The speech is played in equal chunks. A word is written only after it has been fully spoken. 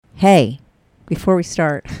Hey, before we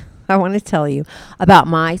start, I want to tell you about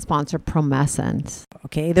my sponsor, Promescent.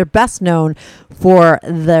 Okay, they're best known for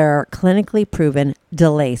their clinically proven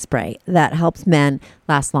delay spray that helps men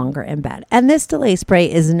last longer in bed. And this delay spray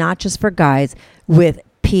is not just for guys with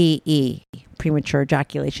PE, premature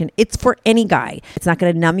ejaculation. It's for any guy. It's not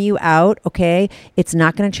going to numb you out, okay? It's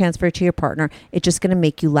not going to transfer to your partner. It's just going to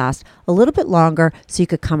make you last a little bit longer so you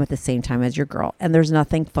could come at the same time as your girl. And there's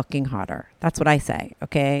nothing fucking hotter. That's what I say,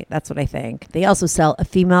 okay? That's what I think. They also sell a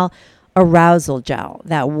female arousal gel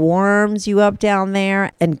that warms you up down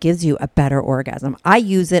there and gives you a better orgasm. I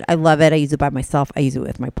use it. I love it. I use it by myself. I use it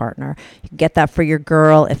with my partner. You can get that for your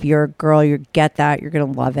girl. If you're a girl, you get that. You're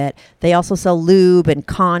going to love it. They also sell lube and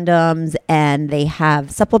condoms, and they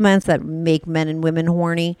have supplements that make men and women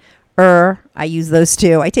horny. I use those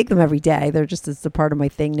too. I take them every day. They're just as a part of my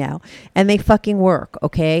thing now. And they fucking work,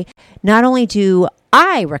 okay? Not only do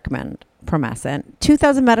I recommend Promescent,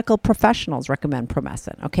 2,000 medical professionals recommend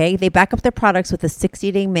Promescent, okay? They back up their products with a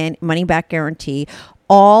 60-day money-back guarantee.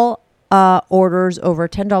 All orders over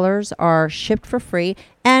 $10 are shipped for free,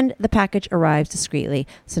 and the package arrives discreetly,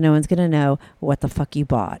 so no one's going to know what the fuck you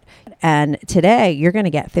bought. And today, you're going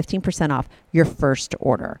to get 15% off your first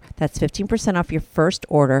order. That's 15% off your first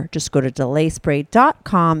order. Just go to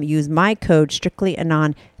delayspray.com. Use my code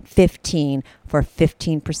StrictlyAnon15 for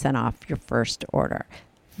 15% off your first order.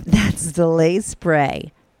 That's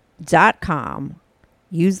delayspray.com.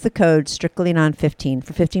 Use the code StrictlyAnon15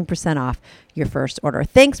 for 15% off your first order.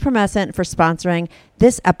 Thanks, Promescent, for sponsoring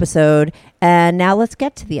this episode. And now let's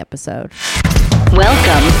get to the episode.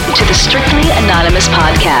 Welcome to the Strictly Anonymous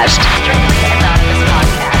Podcast. Strictly Anonymous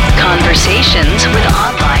Podcast. Conversations with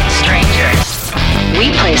online strangers.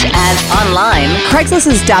 We place ads online. Craigslist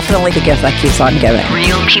is definitely the gift that keeps on giving.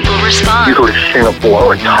 Real people respond. You go to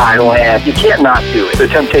Singapore or Thailand, you can't not do it. The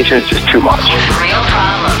temptation is just too much. Real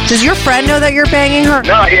problems. Does your friend know that you're banging her?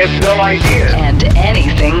 No, he has no idea. And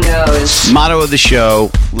anything goes. Motto of the show,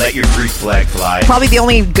 let your Greek flag fly. Probably the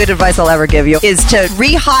only good advice I'll ever give you is to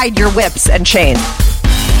re-hide your whips and chains.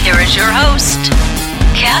 Here is your host,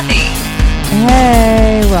 Kathy.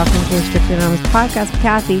 Hey, welcome to the Strictly Anonymous Podcast with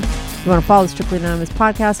Kathy. If you want to follow the Strictly Anonymous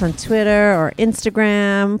Podcast on Twitter or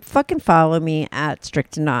Instagram, fucking follow me at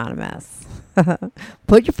Strict Anonymous.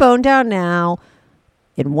 Put your phone down now.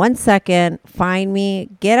 In 1 second, find me.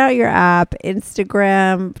 Get out your app,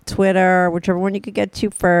 Instagram, Twitter, whichever one you could get to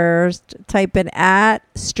first. Type in at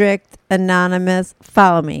Strict Anonymous.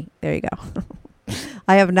 Follow me. There you go.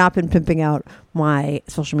 I have not been pimping out my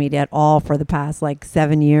social media at all for the past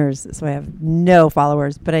 7 years. So I have no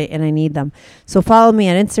followers, but I need them. So follow me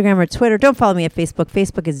on Instagram or Twitter. Don't follow me at Facebook.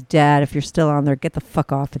 Facebook is dead. If you're still on there, get the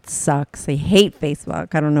fuck off. It sucks. I hate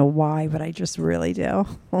Facebook. I don't know why, but I just really do.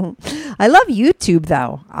 I love YouTube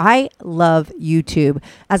though. I love YouTube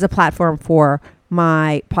as a platform for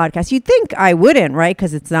my podcast. You'd think I wouldn't, right?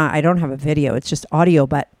 Because I don't have a video. It's just audio.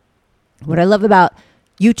 But what I love about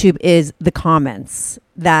YouTube is the comments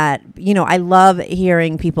that, I love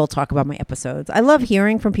hearing people talk about my episodes. I love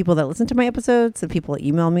hearing from people that listen to my episodes, and people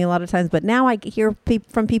email me a lot of times, but now I hear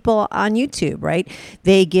from people on YouTube, right?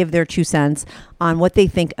 They give their 2 cents on what they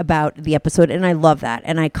think about the episode, and I love that.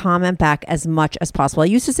 And I comment back as much as possible. I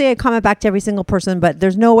used to say I comment back to every single person, but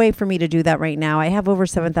there's no way for me to do that right now. I have over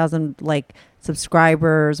 7,000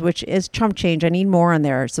 subscribers, which is chump change. I need more on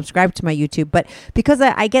there. Subscribe to my YouTube. But because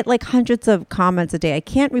I get hundreds of comments a day, I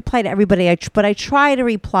can't reply to everybody, but I try to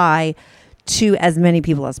reply to as many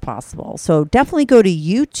people as possible. So definitely go to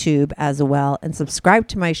YouTube as well and subscribe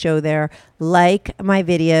to my show there. Like my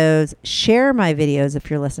videos, share my videos if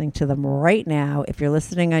you're listening to them right now. If you're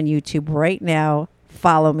listening on YouTube right now,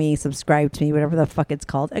 follow me, subscribe to me, whatever the fuck it's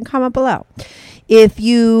called, and comment below. I'm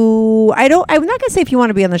not going to say if you want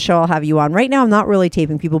to be on the show, I'll have you on. Right now, I'm not really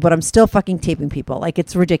taping people, but I'm still fucking taping people.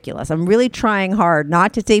 It's ridiculous. I'm really trying hard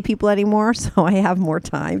not to tape people anymore, so I have more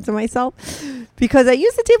time to myself, because I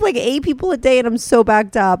used to tape 8 people a day, and I'm so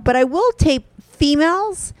backed up. But I will tape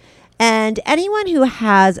females and anyone who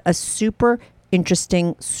has a super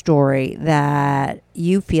interesting story that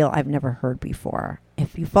you feel I've never heard before.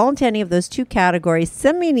 If you fall into any of those 2 categories,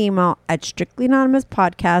 send me an email at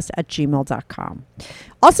strictlyanonymouspodcast@gmail.com.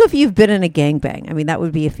 Also, if you've been in a gangbang, that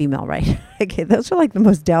would be a female, right? Okay, those are the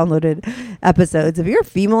most downloaded episodes. If you're a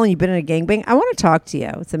female and you've been in a gangbang, I want to talk to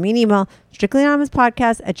you. Send me an email,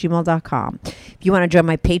 strictlyanonymouspodcast@gmail.com. If you want to join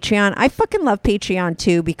my Patreon, I fucking love Patreon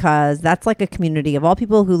too, because that's a community of all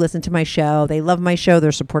people who listen to my show. They love my show.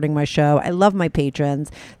 They're supporting my show. I love my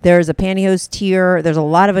patrons. There's a pantyhose tier. There's a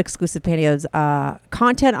lot of exclusive pantyhose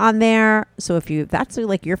content on there. So if that's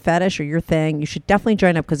your fetish or your thing, you should definitely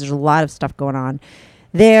join up, because there's a lot of stuff going on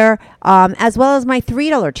there, as well as my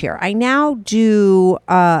 $3 tier. I now do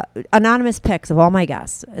anonymous pics of all my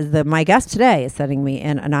guests. My guest today is sending me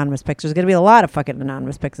in anonymous pics. There's going to be a lot of fucking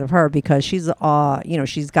anonymous pics of her because she's,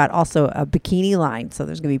 she's got also a bikini line. So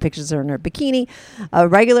there's going to be pictures of her in her bikini,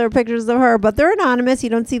 regular pictures of her, but they're anonymous. You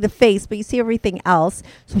don't see the face, but you see everything else.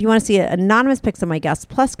 So if you want to see anonymous pics of my guests,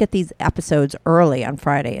 plus get these episodes early on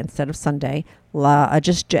Friday instead of Sunday,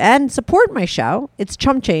 and support my show. It's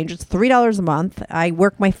chump change. It's $3 a month. I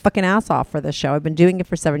work my fucking ass off for this show. I've been doing it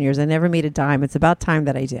for 7 years. I never made a dime. It's about time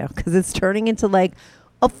that I do because it's turning into like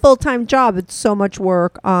a full-time job. It's so much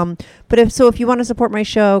work. But if you want to support my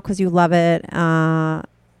show because you love it,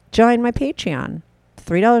 join my Patreon.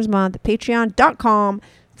 $3 a month.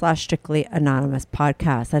 Patreon.com/Strictly Anonymous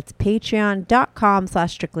Podcast. That's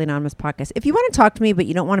patreon.com/Strictly Anonymous Podcast. If you want to talk to me, but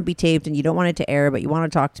you don't want to be taped and you don't want it to air, but you want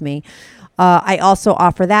to talk to me, I also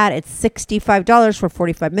offer that. It's $65 for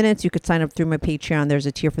 45 minutes. You could sign up through my Patreon. There's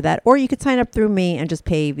a tier for that. Or you could sign up through me and just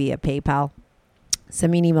pay via PayPal.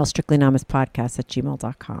 Send me an email,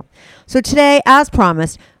 strictlyanonymouspodcast@gmail.com. So today, as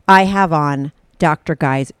promised, I have on Dr.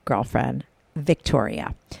 Guy's girlfriend,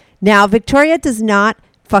 Victoria. Now, Victoria does not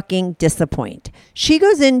fucking disappoint. She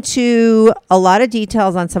goes into a lot of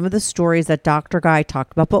details on some of the stories that Dr. Guy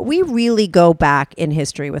talked about, but we really go back in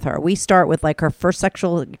history with her. We start with like her first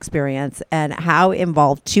sexual experience and how it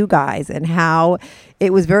involved two guys and how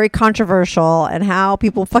it was very controversial and how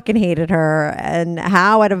people fucking hated her and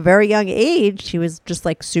how at a very young age she was just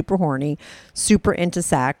like super horny, super into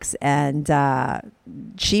sex, and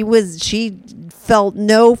she felt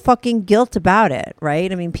no fucking guilt about it,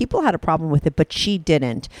 right? I mean, people had a problem with it, but she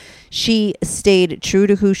didn't. She stayed true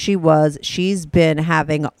to who she was. She's been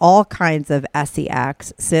having all kinds of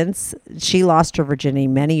sex since she lost her virginity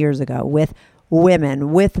many years ago with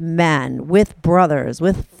women, with men, with brothers,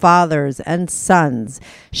 with fathers and sons.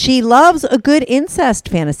 She loves a good incest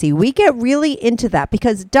fantasy. We get really into that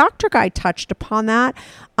because Dr. Guy touched upon that.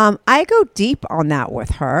 I go deep on that with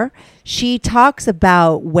her. She talks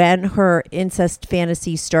about when her incest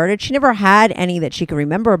fantasy started. She never had any that she can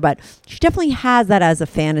remember, but she definitely has that as a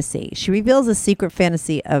fantasy. She reveals a secret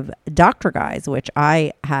fantasy of Dr. Guy's, which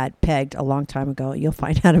I had pegged a long time ago. You'll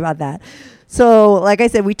find out about that. So, like I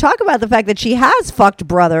said, we talk about the fact that she has fucked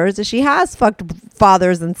brothers, she has fucked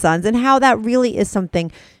fathers and sons, and how that really is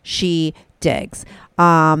something she digs.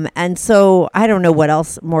 And so I don't know what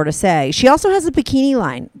else more to say. She also has a bikini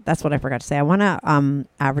line. That's what I forgot to say. I want to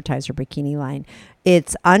advertise her bikini line.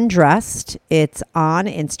 It's Undressed. It's on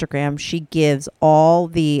Instagram. She gives all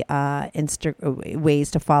the ways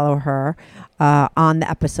to follow her on the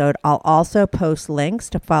episode. I'll also post links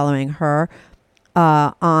to following her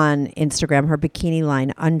on Instagram, her bikini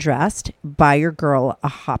line, Undressed. Buy your girl a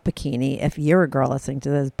hot bikini. If you're a girl listening to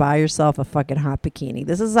this, buy yourself a fucking hot bikini.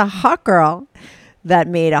 This is a hot girl that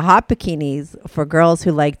made a hot bikinis for girls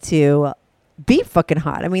who like to be fucking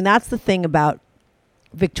hot. I mean, that's the thing about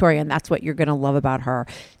Victoria, and that's what you're going to love about her.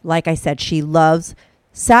 Like I said, she loves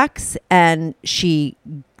sex and she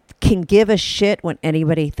can give a shit when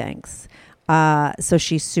anybody thinks. So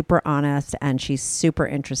she's super honest and she's super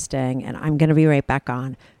interesting. And I'm going to be right back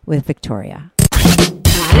on with Victoria.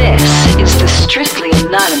 This is the Strictly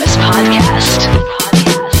Anonymous Podcast.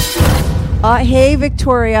 Hey,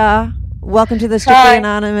 Victoria. Welcome to the Strictly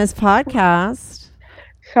Anonymous Podcast.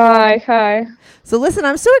 Hi. So listen,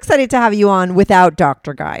 I'm so excited to have you on without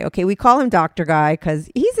Dr. Guy. Okay, we call him Dr. Guy because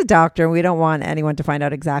he's a doctor and we don't want anyone to find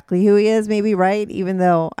out exactly who he is, maybe, right? Even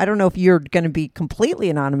though I don't know if you're going to be completely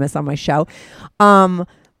anonymous on my show.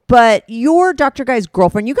 But you're Dr. Guy's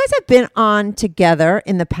girlfriend. You guys have been on together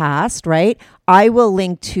in the past, right? I will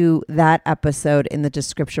link to that episode in the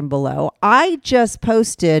description below. I just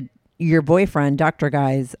posted your boyfriend, Dr.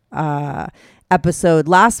 Guy's episode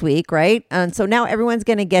last week, right? And so now everyone's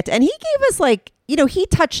going to get, and he gave us like, he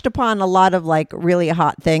touched upon a lot of like really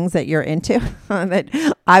hot things that you're into that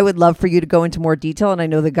I would love for you to go into more detail. And I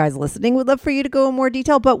know the guys listening would love for you to go in more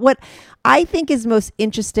detail. But what I think is most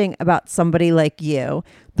interesting about somebody like you,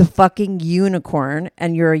 the fucking unicorn,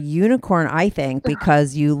 and you're a unicorn, I think,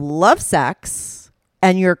 because you love sex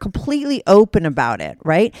and you're completely open about it,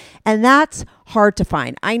 right? And that's hard to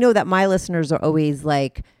find. I know that my listeners are always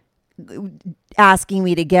like asking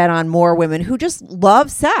me to get on more women who just love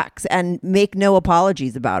sex and make no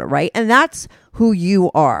apologies about it, right? And that's who you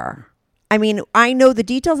are. I mean, I know the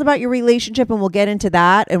details about your relationship and we'll get into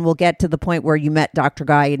that and we'll get to the point where you met Dr.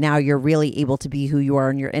 Guy and now you're really able to be who you are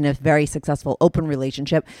and you're in a very successful open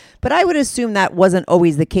relationship. But I would assume that wasn't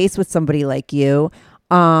always the case with somebody like you.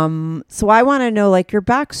 So I want to know like your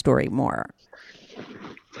backstory more.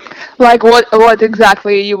 Like what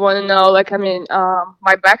exactly you want to know? Like, I mean,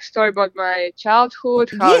 my backstory about my childhood.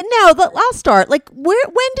 How Yeah, no, I'll start. Like, when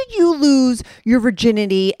did you lose your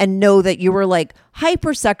virginity and know that you were like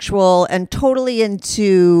hypersexual and totally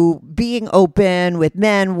into being open with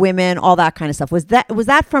men, women, all that kind of stuff? Was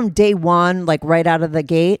that from day one, like right out of the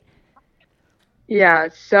gate? Yeah,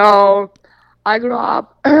 so I grew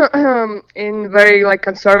up in very like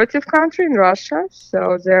conservative country in Russia.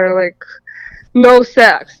 So they're like no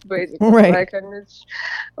sex basically. Right. Like, and it's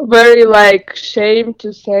very like shame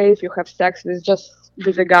to say if you have sex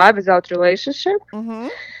with a guy without relationship. Mm-hmm.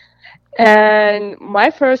 And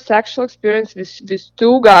my first sexual experience with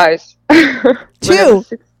two guys. when I was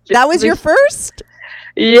Two. That was your with- first?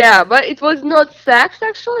 Yeah, but it was not sex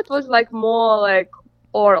actually. It was like more like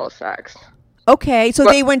oral sex. Okay, so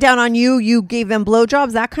But- they went down on you. You gave them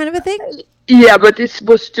blowjobs, that kind of a thing. Yeah, but it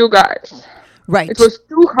was two guys. Right. It was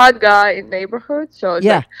two hot guy in neighborhood. So it's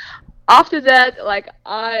Yeah. like, after that, like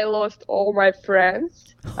I lost all my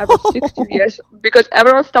friends. I was 16 years because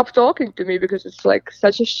everyone stopped talking to me because it's like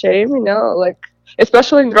such a shame, like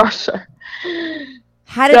especially in Russia.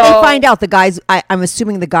 How did they So- find out? The guys. I'm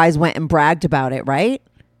assuming the guys went and bragged about it, right?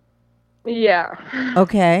 Yeah.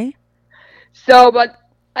 Okay. So, but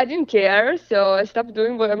I didn't care, so I stopped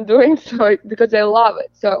doing what I'm doing. So because I love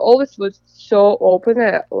it, so I always was so open.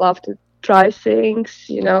 I love to try things,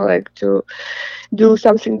 like to do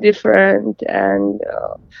something different. And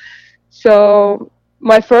so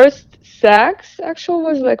my first sex actually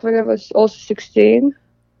was like when I was also 16,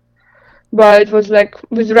 but it was like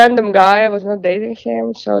with random guy. I was not dating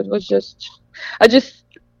him, so it was I just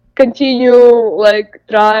continue like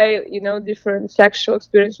try different sexual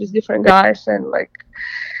experience with different guys and like.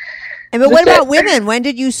 And but what The about se- women? When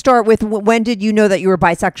did you start with? When did you know that you were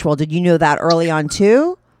bisexual? Did you know that early on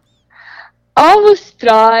too? I was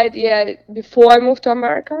tried, before I moved to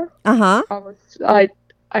America. Uh huh.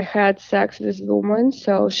 I had sex with a woman,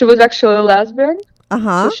 so she was actually a lesbian. Uh So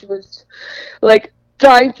huh. she was like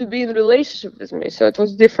trying to be in a relationship with me, so it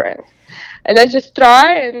was different. And I just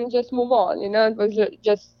try and just move on, it was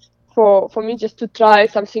just for me just to try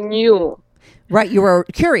something new. Right. You were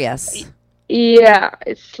curious. Yeah,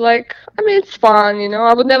 it's like, I mean, it's fun,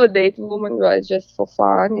 I would never date a woman, but it's just for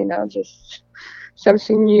fun, just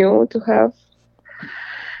something new to have.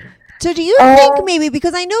 So do you think maybe,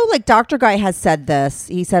 because I know like Dr. Guy has said this,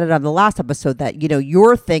 he said it on the last episode that,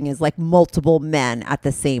 your thing is like multiple men at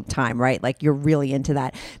the same time, right? Like you're really into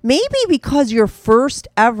that. Maybe because your first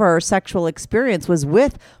ever sexual experience was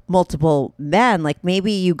with multiple men, like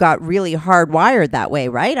maybe you got really hardwired that way,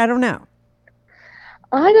 right? I don't know.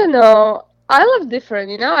 I don't know. I love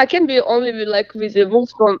different, I can be only with a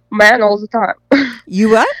multiple men all the time. You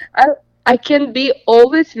what? I can be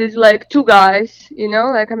always with like two guys,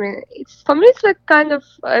 like I mean, it's for me it's like kind of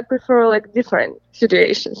I prefer like different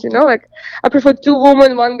situations, like I prefer two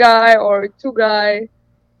women, one guy, or two guy,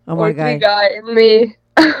 Oh or my three God. guy and me.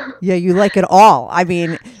 Yeah, you like it all. I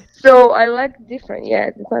mean, So I like different. Yeah,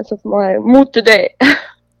 it depends on my mood today.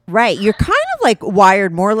 right. You're kind of like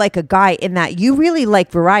wired more like a guy in that you really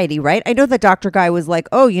like variety, right? I know that Dr. Guy was like,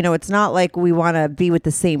 oh, it's not like we want to be with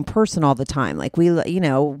the same person all the time. Like we,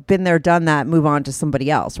 been there, done that, move on to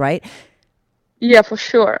somebody else, right? Yeah, for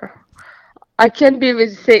sure. I can't be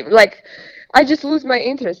with the same. Like, I just lose my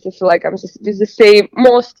interest if like I'm just with the same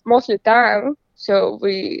most of the time. So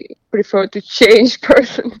we prefer to change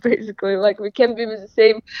person basically. Like we can't be with the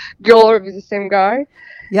same girl or with the same guy.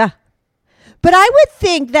 Yeah. But I would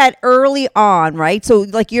think that early on, right? So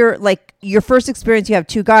like your first experience, you have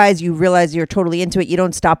two guys, you realize you're totally into it. You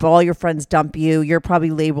don't stop. All your friends dump you. You're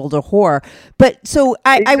probably labeled a whore. But so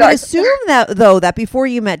I would Exactly. assume that though, that before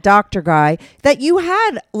you met Dr. Guy, that you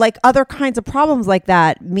had like other kinds of problems like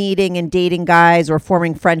that, meeting and dating guys or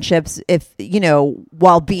forming friendships if,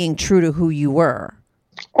 while being true to who you were.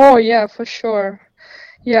 Oh yeah, for sure.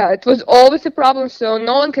 Yeah, it was always a problem. So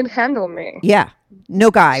no one can handle me. Yeah.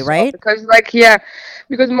 No guy, right? Because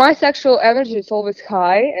because my sexual energy is always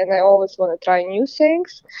high and I always want to try new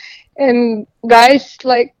things. And guys,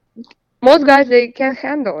 like most guys, they can't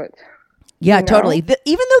handle it. Yeah, you know? totally.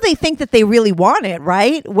 Even though they think that they really want it,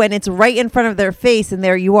 right? When it's right in front of their face and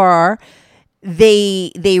there you are,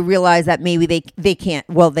 they realize that maybe they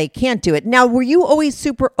can't do it. Now, were you always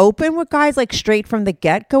super open with guys, like straight from the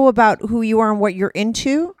get-go about who you are and what you're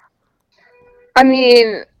into? I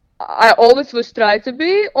mean, I always was trying to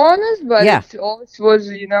be honest, but Yeah. it always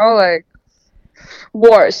was, like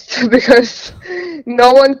worst because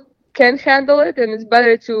no one can handle it, and it's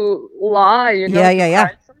better to lie, Yeah, to yeah.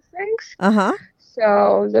 hide some things. Uh-huh.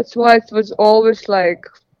 So that's why it was always like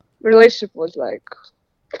relationship was like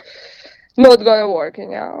not gonna work,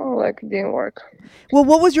 like it didn't work. Well,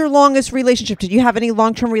 what was your longest relationship? Did you have any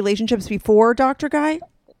long-term relationships before Dr. Guy?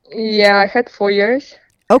 Yeah, I had 4 years.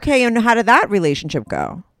 Okay, and how did that relationship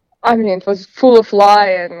go? I mean, it was full of lie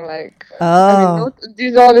and like, not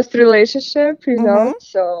dishonest relationship,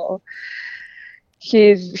 So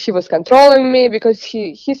he was controlling me because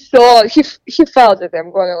he felt that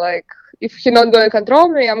I'm gonna like, if he's not gonna control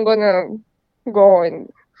me, I'm gonna go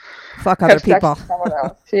and fuck other people. Sex with someone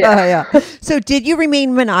else. Yeah. Yeah. So did you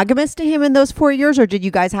remain monogamous to him in those 4 years, or did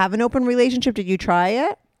you guys have an open relationship? Did you try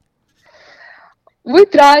it? We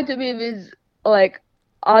tried to be with like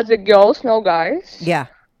other girls, no guys. Yeah.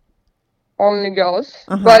 Only girls,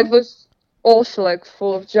 but it was also like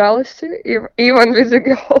full of jealousy, even with the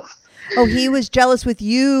girls. Oh, he was jealous with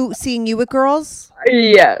you, seeing you with girls?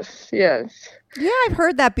 Yes. Yeah, I've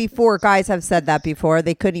heard that before. Guys have said that before.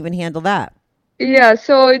 They couldn't even handle that. Yeah,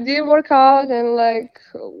 so it didn't work out, and like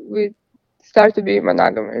we started to be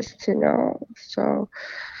monogamous, So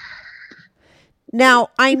now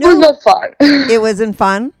I know it was not fun. It wasn't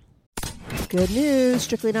fun. Good news.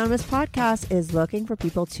 Strictly Anonymous Podcast is looking for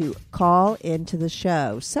people to call into the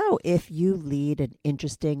show. So if you lead an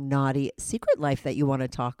interesting, naughty secret life that you want to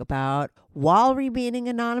talk about while remaining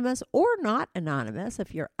anonymous or not anonymous,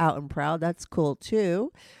 if you're out and proud, that's cool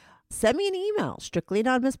too. Send me an email,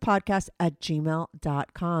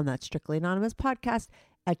 strictlyanonymouspodcast@gmail.com. That's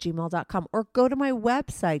strictlyanonymouspodcast@gmail.com. Or go to my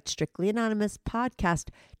website,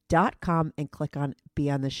 strictlyanonymouspodcast.com, and click on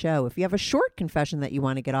Be on the Show. If you have a short confession that you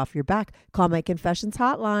want to get off your back, call my confessions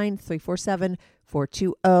hotline,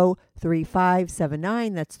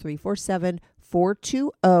 347-420-3579. That's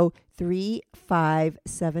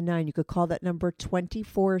 347-420-3579. You could call that number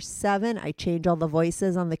 24/7. I change all the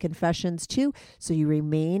voices on the confessions too, so you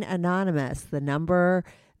remain anonymous. The number,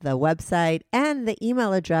 the website, and the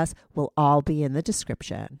email address will all be in the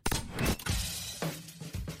description.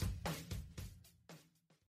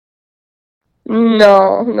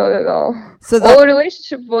 No, not at all. So the whole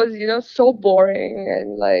relationship was, so boring,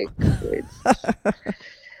 and like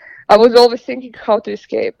I was always thinking how to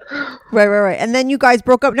escape. Right. And then you guys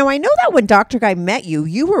broke up. Now, I know that when Dr. Guy met you,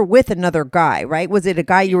 you were with another guy, right? Was it a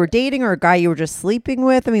guy you were dating or a guy you were just sleeping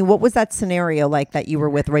with? I mean, what was that scenario like that you were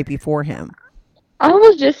with right before him? I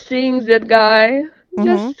was just seeing that guy,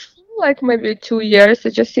 just like maybe 2 years.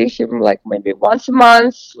 I just see him like maybe once a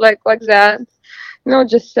month, like that.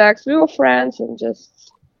 Just sex. We were friends and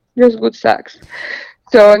just good sex.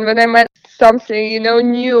 So, and when I met something,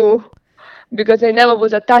 new, because I never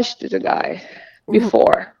was attached to the guy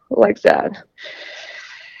before, like that.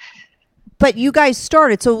 But you guys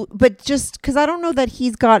started, but just because I don't know that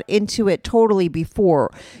he's got into it totally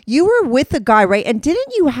before. You were with the guy, right? And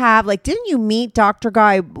didn't you meet Dr.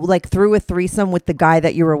 Guy like through a threesome with the guy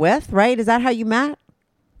that you were with, right? Is that how you met?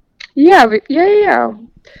 Yeah.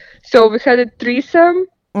 So we had a threesome.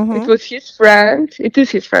 It was his friend. It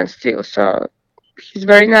is his friend still. So he's a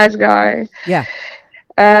very nice guy. Yeah.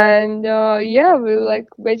 And we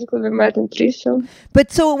basically met in threesome.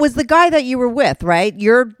 But so it was the guy that you were with, right?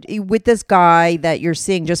 You're with this guy that you're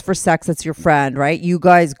seeing just for sex. That's your friend, right? You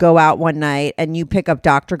guys go out one night and you pick up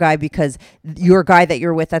Dr. Guy because your guy that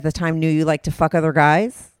you're with at the time knew you like to fuck other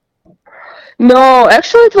guys? No,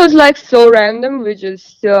 actually it was like so random. We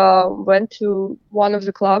just went to one of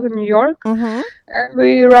the clubs in New York, and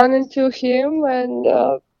we ran into him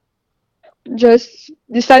and just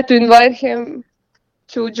decided to invite him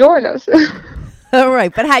to join us. All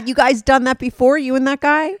right, but had you guys done that before, you and that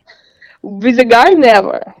guy? With the guy,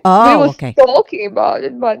 never. Oh, we was okay. talking about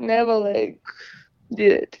it, but never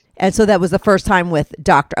did it. And so that was the first time with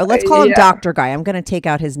Dr. Let's call him Dr. Guy. I'm going to take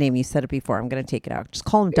out his name. You said it before. I'm going to take it out. Just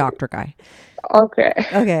call him Dr. Guy.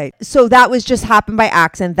 Okay. So that was just happened by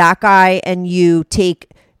accident. That guy and you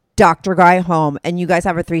take Dr. Guy home and you guys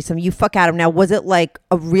have a threesome. You fuck at him. Now, was it like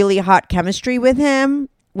a really hot chemistry with him,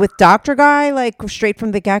 with Dr. Guy, like straight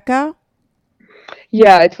from the get-go?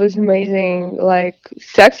 Yeah, it was amazing. Like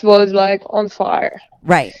sex was like on fire.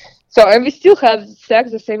 Right. So, and we still have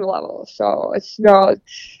sex the same level. So it's not,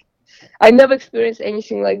 I never experienced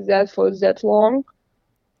anything like that for that long.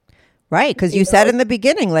 Right, because you said in the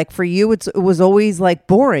beginning, like for you, it was always like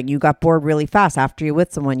boring. You got bored really fast after you're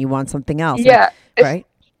with someone. You want something else. Yeah. Right?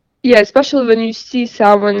 Yeah, especially when you see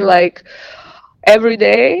someone like every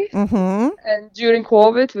day. Mm-hmm. And during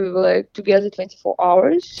COVID, we were like together 24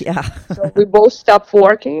 hours. Yeah. So we both stopped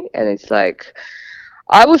working. And it's like,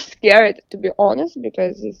 I was scared, to be honest,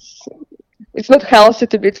 because it's not healthy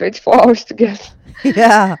to be 24 hours together.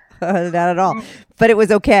 Yeah, not at all. But it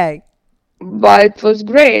was okay. But it was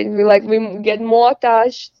great. We get more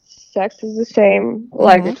attached. sex is the same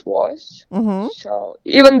like it was. Mm-hmm. So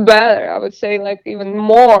even better, I would say, like even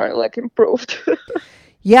more like improved.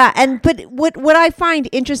 Yeah, but what I find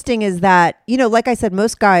interesting is that, like I said,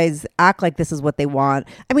 most guys act like this is what they want.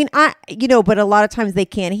 I mean, but a lot of times they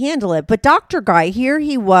can't handle it. But Dr. Guy, here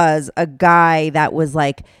he was a guy that was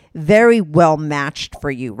like very well matched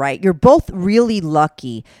for you, right? You're both really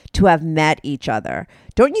lucky to have met each other.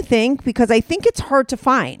 Don't you think? Because I think it's hard to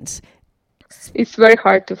find. It's very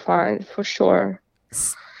hard to find, for sure.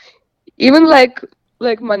 Even like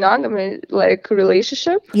monogamy, like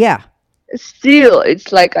relationship. Yeah. Still,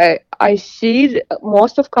 it's like I see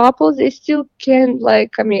most of couples, they still can't,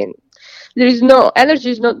 like, I mean, there is no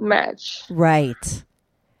energy, is not match, Right.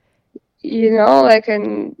 like,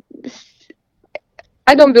 and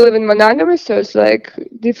I don't believe in monogamy, so it's like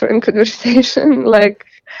different conversation, like,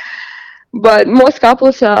 but most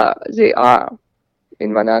couples they are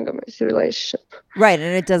in monogamous relationship. Right,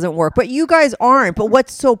 and it doesn't work. But you guys aren't. But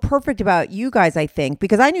what's so perfect about you guys, I think,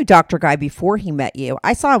 because I knew Dr. Guy before he met you.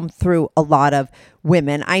 I saw him through a lot of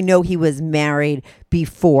women. I know he was married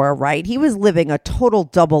before, right? He was living a total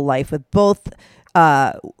double life with both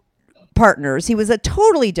partners. He was a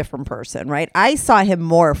totally different person, right? I saw him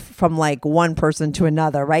morph from like one person to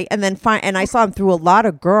another, right? And then and I saw him through a lot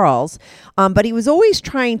of girls, but he was always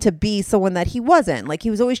trying to be someone that he wasn't. Like,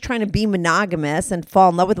 he was always trying to be monogamous and fall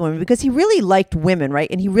in love with women because he really liked women,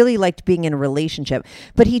 right? And he really liked being in a relationship,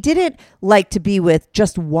 but he didn't like to be with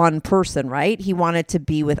just one person, right? He wanted to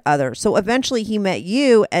be with others. So eventually he met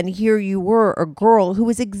you, and here you were, a girl who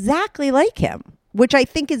was exactly like him, which I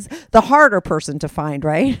think is the harder person to find,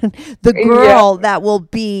 right? The girl that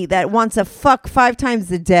wants to fuck 5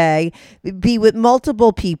 times a day, be with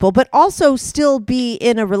multiple people, but also still be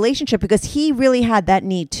in a relationship, because he really had that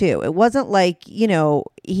need too. It wasn't like,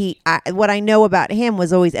 what I know about him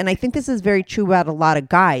was always, and I think this is very true about a lot of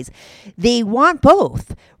guys, they want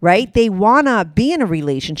both, right? They want to be in a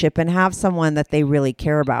relationship and have someone that they really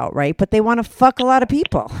care about, right? But they want to fuck a lot of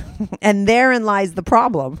people. And therein lies the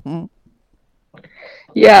problem.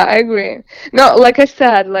 Yeah, I agree. No, like I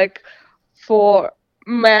said, like, for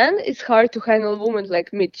men, it's hard to handle women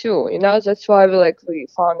like me too. That's why we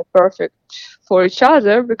found it perfect for each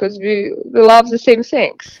other, because we love the same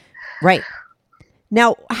things. Right.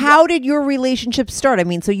 Now, how did your relationship start? I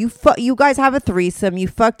mean, so you guys have a threesome. You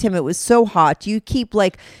fucked him. It was so hot. Do you keep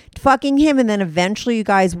like fucking him, and then eventually you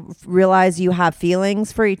guys realize you have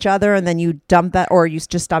feelings for each other, and then you dump that, or you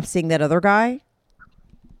just stop seeing that other guy?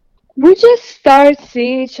 We just start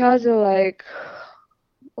seeing each other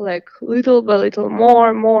like little by little,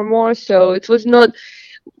 more. So it was not,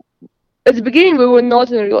 at the beginning we were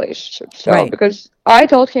not in a relationship. So right. Because I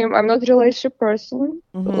told him I'm not a relationship person.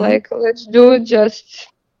 Mm-hmm. Like, let's do it, just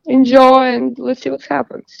enjoy and let's see what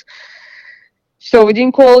happens. So we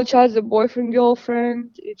didn't call each other boyfriend,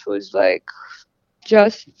 girlfriend. It was like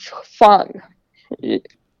just fun.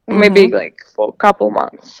 Maybe like for a couple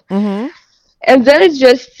months. Mm-hmm. And then it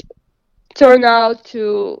just turned out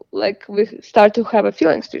to, like, we start to have a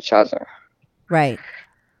feelings to each other. Right.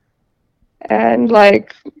 And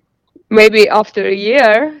like maybe after a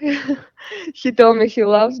year he told me he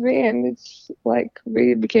loves me, and it's like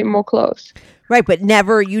we became more close. Right, but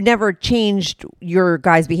you never changed your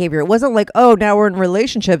guys' behavior. It wasn't like, oh, now we're in a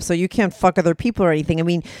relationship, so you can't fuck other people or anything. I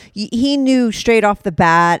mean, he knew straight off the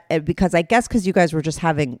bat, because I guess because you guys were just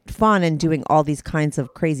having fun and doing all these kinds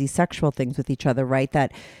of crazy sexual things with each other, right?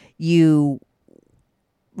 That you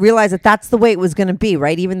realize that that's the way it was going to be,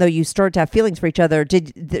 right? Even though you started to have feelings for each other.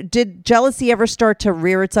 Did jealousy ever start to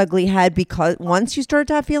rear its ugly head because once you started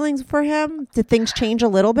to have feelings for him? Did things change a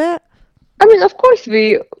little bit? I mean, of course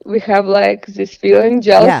we have like this feeling.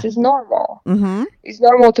 Jealous is normal. Mm-hmm. It's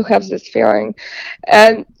normal to have this feeling.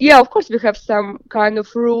 And yeah, of course we have some kind of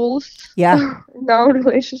rules in our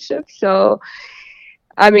relationship. So,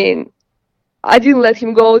 I mean, I didn't let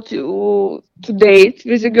him go to date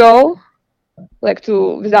with a girl, like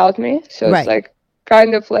without me. So It's like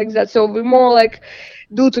kind of like that. So we more like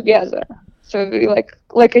do together. So we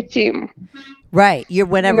like a team. Right. You're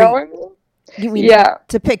whenever. You know what I mean? You mean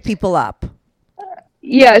to pick people up?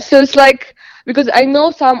 Yeah, so it's like, because I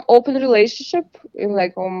know some open relationship in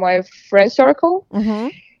like on my friend circle,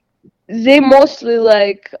 they mostly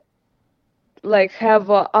like have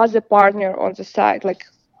other partner on the side, like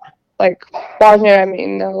partner. I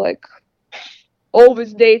mean, like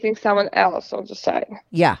always dating someone else on the side.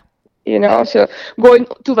 Yeah. So going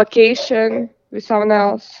to vacation with someone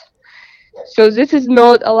else. So this is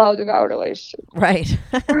not allowed in our relationship. Right.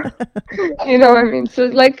 You know what I mean? So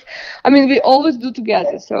like, I mean, we always do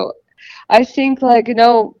together. So I think like,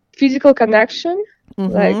 physical connection,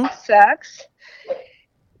 like sex,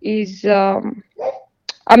 is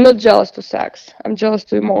I'm not jealous to sex. I'm jealous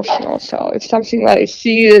to emotional. So if something like I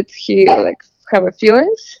see that he like have a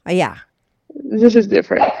feelings, Yeah. this is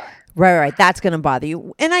different. Right. That's going to bother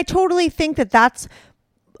you. And I totally think that that's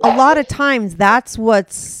a lot of times that's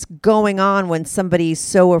what's going on when somebody's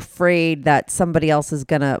so afraid that somebody else is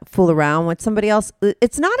going to fool around with somebody else.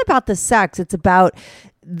 It's not about the sex. It's about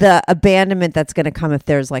the abandonment that's going to come if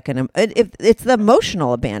there's like if it's the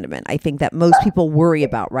emotional abandonment, I think that most people worry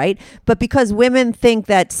about, right? But because women think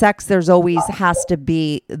that sex, there's always has to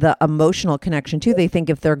be the emotional connection too. They think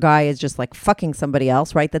if their guy is just like fucking somebody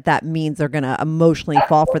else, right, that means they're going to emotionally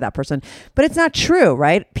fall for that person. But it's not true,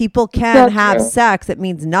 right? People can have sex. It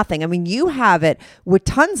means nothing. I mean, you have it with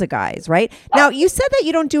tons of guys, right? Now, you said that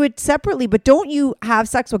you don't do it separately, but don't you have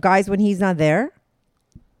sex with guys when he's not there?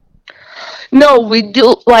 No, we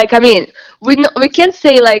do. Like, I mean, we can't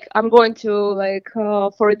say like I'm going to like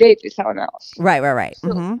for a date with someone else. Right.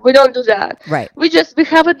 So we don't do that. Right. We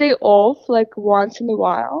have a day off like once in a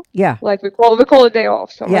while. Yeah. Like we call a day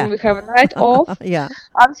off. So when we have a night off, yeah,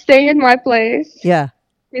 I'm staying at my place. Yeah.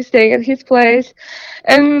 He's staying at his place,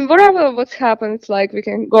 and what happens, like we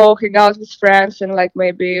can go hang out with friends and like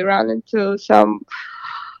maybe run into some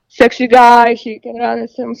sexy guy, he can run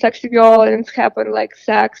into some sexy girl, and it's happened like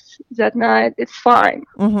sex that night. It's fine,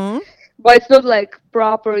 but it's not like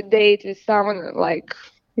proper date with someone, like,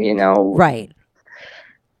 you know, right,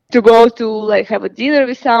 to go to like have a dinner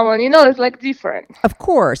with someone, you know, it's like different. Of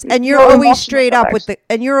course. And you're always straight up with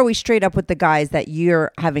the guys that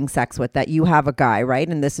you're having sex with, that you have a guy, right?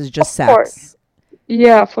 And this is just sex. Course.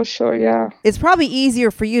 Yeah, for sure. Yeah. It's probably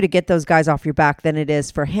easier for you to get those guys off your back than it is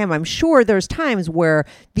for him. I'm sure there's times where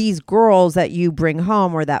these girls that you bring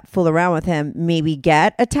home or that fool around with him maybe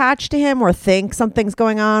get attached to him or think something's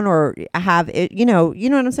going on or have it, you know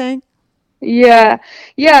what I'm saying? Yeah.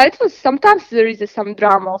 It was sometimes there is some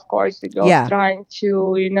drama, of course, the girls trying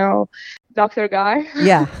to, you know, doctor guy.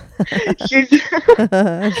 Yeah. He's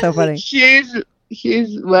That's so funny.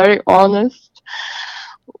 He's very honest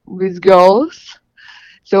with girls.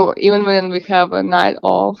 So even when we have a night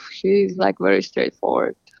off, he's like very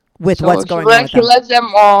straightforward with what's going on. He lets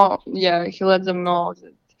them all. Yeah, he lets them know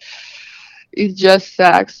that it's just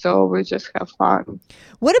sex, so we just have fun.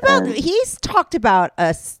 What about he's talked about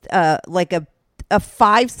like a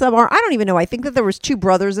 5-some, or I don't even know. I think that there was 2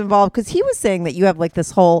 brothers involved because he was saying that you have like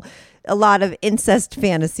this a lot of incest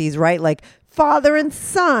fantasies, right? Like father and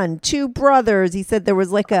son, 2 brothers. He said there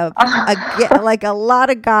was like like a lot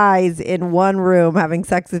of guys in one room having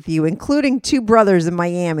sex with you, including 2 brothers in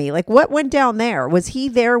Miami. Like what went down there? Was he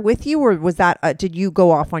there with you, or was that did you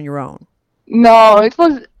go off on your own? No, it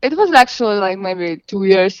was actually like maybe 2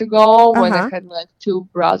 years ago when I had like 2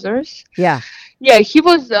 brothers. Yeah, he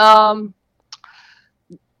was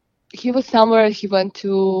somewhere. He went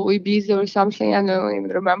to Ibiza or something. I don't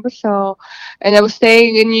even remember. So, and I was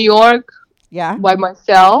staying in New York. Yeah, by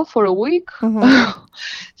myself for a week.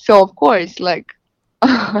 So of course, like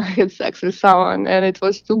I had sex with someone, and it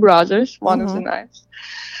was 2 brothers. One of the nights,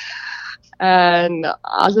 and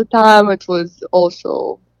other time it was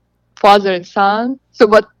also father and son. So,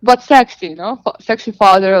 but sexy, you know, sexy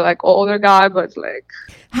father, like older guy, but like.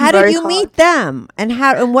 How did you meet them,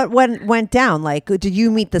 and what went down? Like, did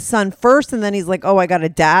you meet the son first, and then he's like, "Oh, I got a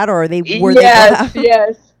dad," or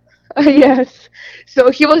Yes.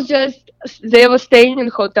 So they were staying in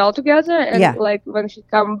a hotel together, and like when he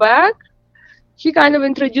come back, he kind of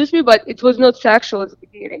introduced me, but it was not sexual at the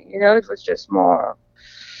beginning, you know, it was just more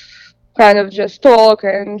kind of just talk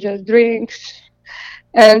and just drinks.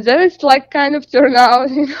 And then it's like kind of turned out,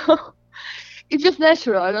 you know, it's just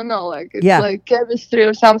natural. I don't know, like it's like chemistry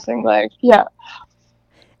or something, like, yeah.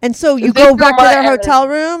 And so you go back to their hotel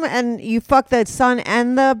room and you fuck the son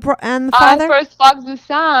and the father? I first fucked the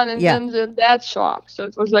son and then the dad showed up. So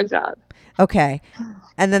it was like that. Okay.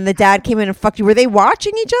 And then the dad came in and fucked you. Were they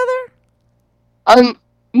watching each other?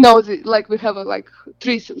 No, like we have a like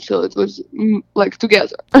threesome, so it was like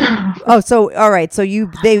together. Oh, so all right. So you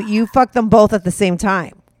fucked them both at the same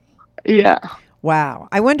time. Yeah. Wow.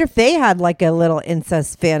 I wonder if they had like a little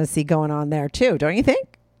incest fantasy going on there too. Don't you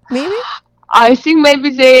think? Maybe? I think maybe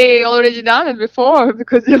they already done it before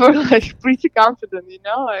because they were like pretty confident, you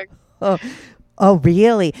know, like. Oh,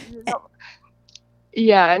 really? You know,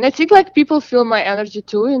 yeah, and I think like people feel my energy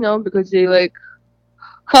too, you know, because they like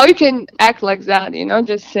how you can act like that, you know,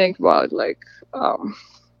 just think about like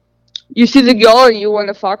you see the girl and you want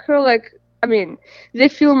to fuck her, like, I mean, they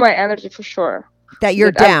feel my energy for sure. That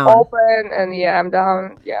you're down. I'm open and I'm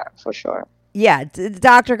down, for sure. Yeah,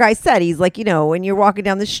 Dr. Guy said, he's like, when you're walking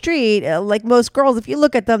down the street, like most girls, if you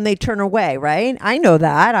look at them, they turn away, right? I know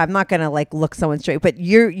that. I'm not going to like look someone straight, but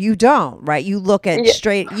you don't, right? You look at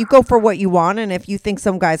straight, you go for what you want. And if you think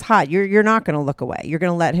some guy's hot, you're not going to look away. You're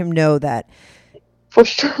going to let him know that. For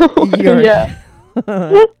sure. Yeah.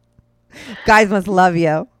 Guys must love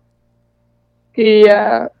you.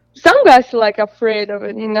 Yeah. Some guys are like afraid of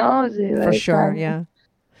it, For sure, yeah.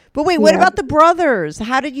 But wait, what about the brothers?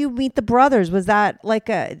 How did you meet the brothers? Was that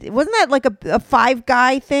wasn't that like a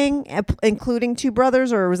five-guy thing, including two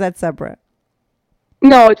brothers, or was that separate?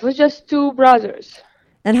 No, it was just two brothers.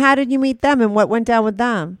 And how did you meet them, and what went down with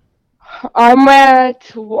them? I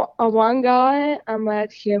met one guy. I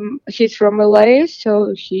met him. He's from LA,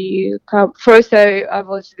 so he come first. I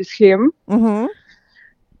was with him,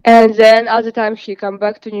 and then other time he come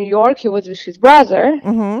back to New York. He was with his brother,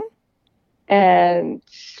 and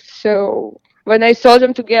so when I saw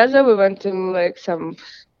them together, we went to like some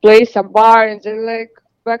place, some bar, and then like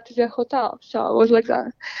back to the hotel. So it was like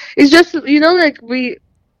that. It's just like we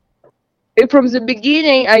from the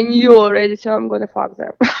beginning. I knew already, so I'm gonna fuck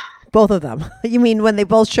them. Both of them. You mean when they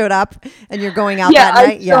both showed up and you're going out that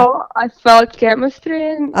night? I felt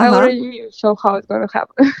chemistry, and I already knew how it's gonna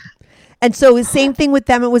happen. And so the same thing with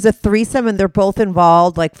them. It was a threesome, and they're both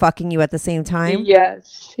involved, like fucking you at the same time.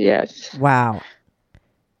 Yes. Wow.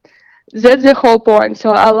 That's the whole point. So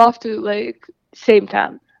I love to like same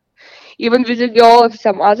time, even with a girl, if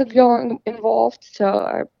some other girl involved.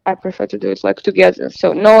 So I prefer to do it like together.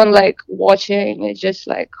 So no one like watching. It's just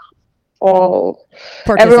like all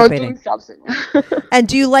everyone doing something. And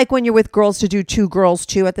do you like when you're with girls to do two girls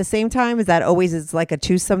too at the same time? Is that always is like a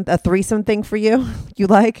threesome thing for you? You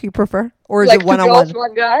prefer, or is like it one-on-one?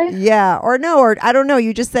 One guy? Yeah, or no, or I don't know.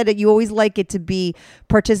 You just said that you always like it to be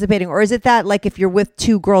participating, or is it that like if you're with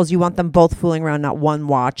two girls, you want them both fooling around, not one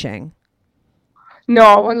watching?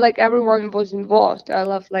 No, when like everyone was involved, I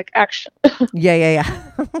love like action. Yeah.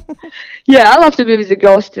 Yeah, I love to be with the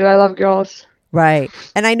girls too. I love girls. Right.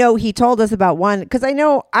 And I know he told us about one, because I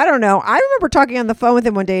don't know. I remember talking on the phone with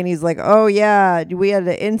him one day, and he's like, oh, yeah, we had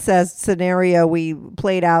an incest scenario we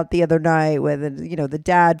played out the other night with, the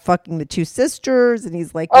dad fucking the two sisters. And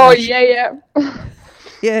he's like, oh, yeah.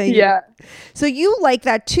 Yeah. So you like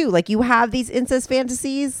that too? Like you have these incest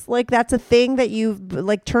fantasies? Like that's a thing that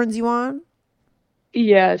like turns you on?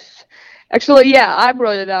 Yes. Actually, yeah, I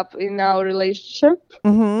brought it up in our relationship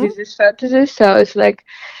with this fantasy. So it's like,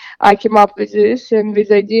 I came up with this and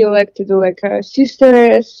this idea like to do like a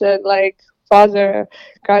sisters and like father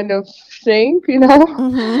kind of thing,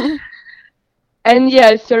 And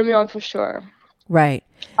yeah, it turned me on for sure. Right.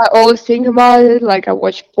 I always think about it, like I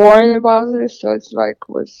watch porn about this, so it's like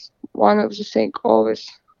was one of the things always.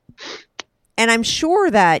 And I'm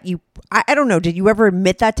sure that I don't know, did you ever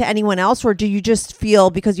admit that to anyone else, or do you just feel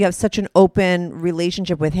because you have such an open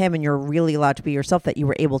relationship with him and you're really allowed to be yourself that you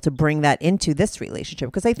were able to bring that into this relationship?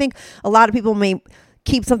 Because I think a lot of people may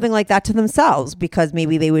keep something like that to themselves because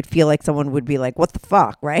maybe they would feel like someone would be like, what the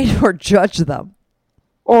fuck, right? Or judge them.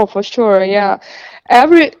 Oh, for sure, yeah.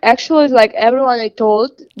 Actually, like everyone I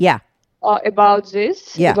told about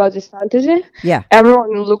this fantasy,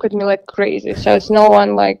 everyone look at me like crazy. So it's no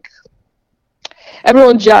one like...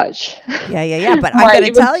 Everyone judge. Yeah. But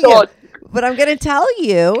I'm going to tell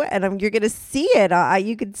you, and you're going to see it.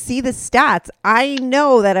 You can see the stats. I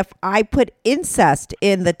know that if I put incest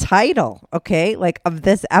in the title, okay, like of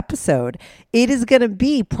this episode, it is going to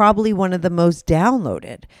be probably one of the most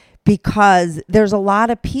downloaded, because there's a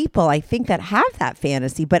lot of people, I think, that have that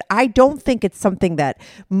fantasy, but I don't think it's something that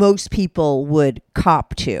most people would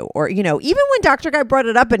cop to. Or, even when Dr. Guy brought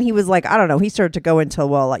it up and he was like, I don't know, he started to go into,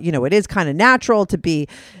 well, it is kind of natural to be,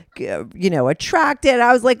 attracted.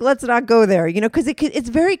 I was like, let's not go there, because it's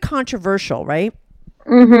very controversial, right?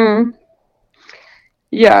 Mm-hmm.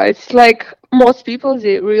 Yeah, it's like most people,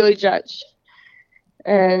 they really judge.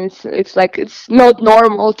 And it's like it's not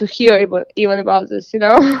normal to hear even about this,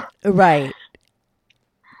 Right.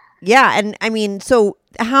 Yeah, and I mean, so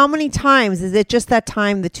how many times is it? Just that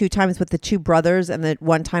time, the 2 times with the 2 brothers, and the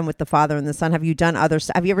 1 time with the father and the son? Have you done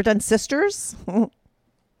Have you ever done sisters?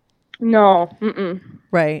 No. Mm-mm.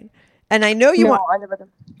 Right. And I know you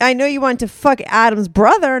I know you want to fuck Adam's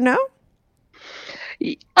brother. No.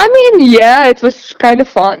 I mean, yeah, it was kind of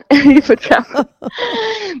fun.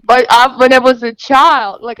 But when I was a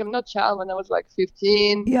child, like I'm not child, when I was like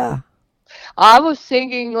 15, I was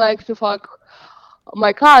thinking like to fuck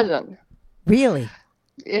my cousin. Really?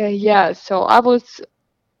 Yeah. So I was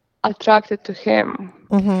attracted to him,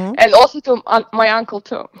 and also to my uncle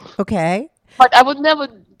too. Okay. But I would never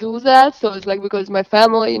do that. So it's like because my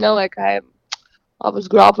family, like I was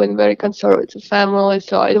grew up in a very conservative family,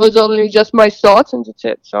 so it was only just my thoughts and that's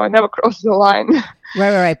it. So I never crossed the line.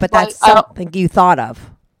 Right. But But that's something you thought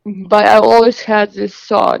of. But I always had this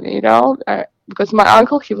thought, because my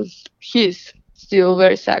uncle, he's still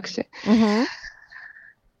very sexy. Mm-hmm.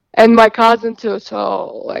 And my cousin too,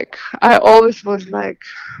 so like I always was like,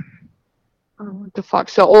 oh, what the fuck?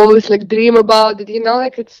 So always like dream about it,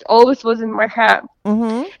 like it's always was in my head.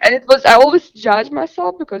 Mm-hmm. And I always judged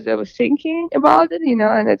myself because I was thinking about it,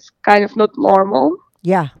 and it's kind of not normal.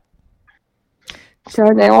 Yeah. So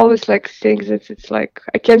and I always like think that it's like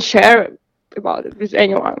I can't share about it with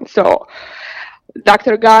anyone. So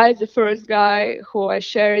Dr. Guy is the first guy who I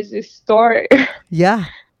shared this story. Yeah.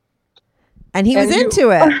 And he was And you- into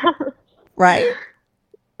it, right?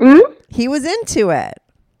 Hmm? He was into it.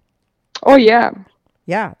 Oh yeah.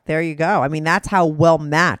 Yeah, there you go. I mean, that's how well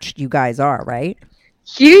matched you guys are, right?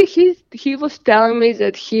 He was telling me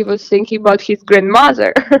that he was thinking about his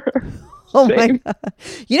grandmother. Oh my God.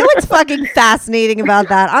 You know what's fucking fascinating about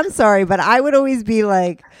that? I'm sorry, but I would always be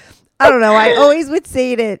like, I don't know. I always would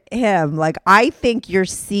say to him, like, I think your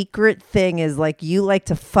secret thing is like you like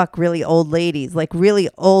to fuck really old ladies, like really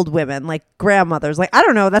old women, like grandmothers. Like, I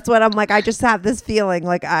don't know. That's what I'm like. I just have this feeling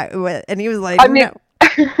like and he was like, I mean, no.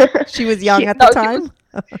 She was young at the time.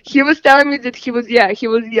 He was telling me that he was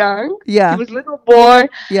young. Yeah. He was little boy.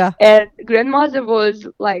 Yeah. And grandmother was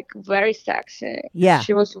like very sexy. Yeah.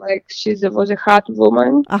 She was like, was a hot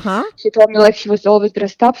woman. Uh-huh. She told me like she was always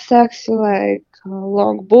dressed up sexy, like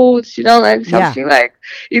long boots, like something like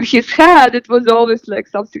in his head it was always like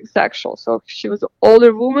something sexual. So she was an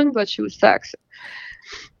older woman, but she was sexy.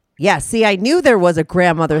 Yeah, see, I knew there was a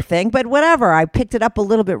grandmother thing, but whatever. I picked it up a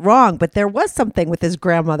little bit wrong, but there was something with his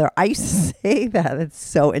grandmother. I used to say that. It's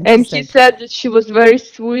so And interesting. he said that she was very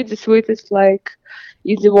sweet, the sweetest like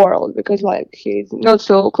in the world, because like he's not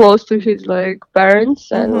so close to his like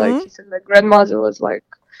parents, and like he said like grandmother was like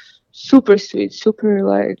super sweet, super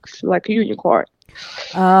like a unicorn.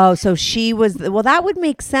 Oh, so she was, well, that would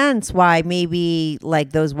make sense why maybe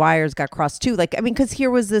like those wires got crossed too. Like, I mean, because here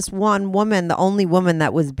was this one woman, the only woman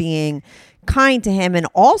that was being kind to him. And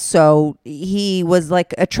also he was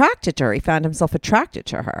like attracted to her. He found himself attracted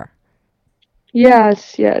to her.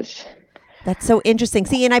 Yes. That's so interesting.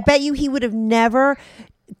 See, and I bet you he would have never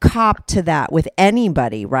copped to that with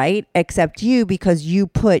anybody, right? Except you, because you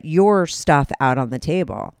put your stuff out on the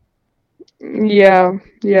table. Yeah.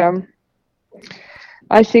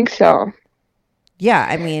 I think so. Yeah,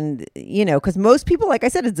 I mean, because most people, like I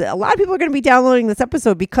said, a lot of people are going to be downloading this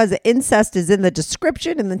episode because incest is in the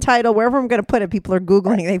description, in the title, wherever I'm going to put it. People are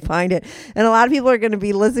Googling, they find it. And a lot of people are going to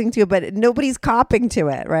be listening to it, but nobody's copping to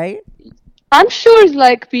it, right? I'm sure it's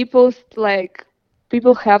like people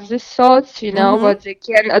have these thoughts, but they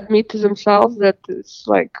can't admit to themselves that it's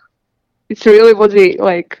like, it's really what they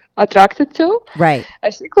like attracted to. Right.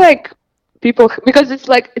 I think like people, because it's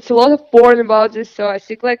like it's a lot of porn about this, so I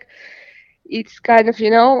think like it's kind of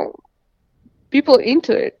people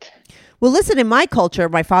into it. Well, listen, in my culture,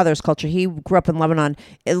 my father's culture, he grew up in Lebanon,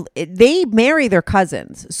 they marry their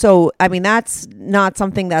cousins. So, I mean, that's not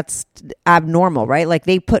something that's abnormal, right? Like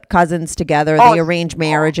they put cousins together, they arrange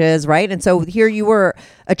marriages, right? And so here you were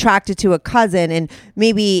attracted to a cousin, and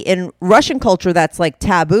maybe in Russian culture that's like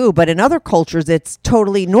taboo, but in other cultures it's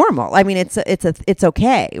totally normal. I mean, it's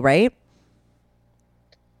okay, right?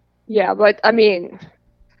 Yeah, but I mean,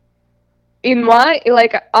 in my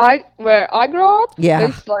where I grew up,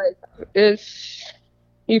 it's like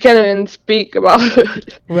you can't even speak about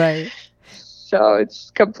it. Right. So it's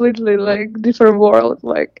completely like different world.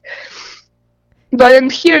 Like, but in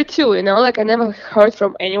here too, like I never heard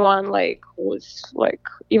from anyone like who's like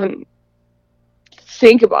even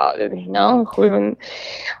think about it. Who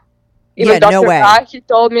even Dr. No way. Guy, he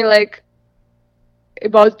told me like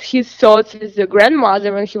about his thoughts with the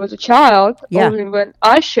grandmother when he was a child, only when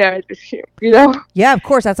I shared with him, Yeah, of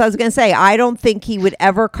course. That's what I was going to say. I don't think he would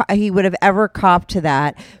have ever copped to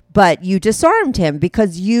that, but you disarmed him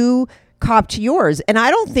because you copped to yours. And I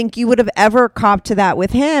don't think you would have ever copped to that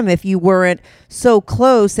with him if you weren't so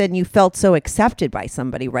close and you felt so accepted by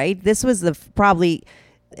somebody, right? This was probably...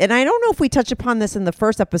 And I don't know if we touched upon this in the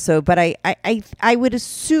first episode, but I would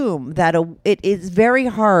assume that it is very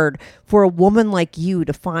hard for a woman like you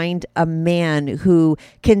to find a man who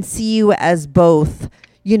can see you as both,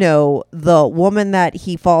 the woman that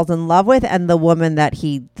he falls in love with and the woman that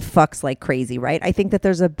he fucks like crazy, right? I think that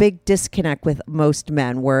there's a big disconnect with most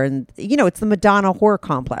men where, it's the Madonna whore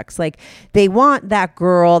complex. Like they want that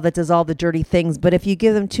girl that does all the dirty things, but if you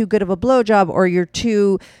give them too good of a blowjob or you're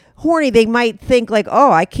too horny, they might think like,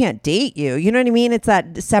 oh, I can't date you. You know what I mean? It's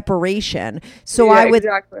that separation. So Yeah, I would,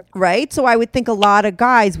 exactly. right? So I would think a lot of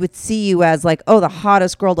guys would see you as like, oh, the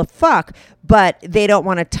hottest girl to fuck, but they don't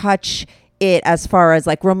want to touch it as far as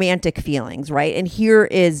like romantic feelings, right? And here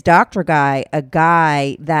is Dr. Guy, a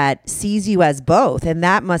guy that sees you as both, and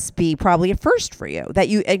that must be probably a first for you, that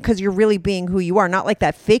you, because you're really being who you are, not like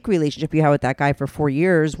that fake relationship you had with that guy for 4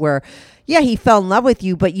 years where, yeah, he fell in love with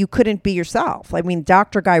you, but you couldn't be yourself. I mean,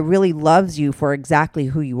 Dr. Guy really loves you for exactly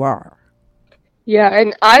who you are. Yeah,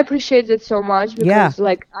 and I appreciate it so much because Yeah.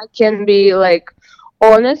 like I can be like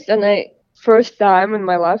honest, and I first time in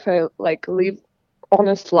my life I like live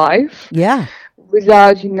honest life Yeah.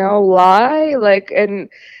 without lie, like, and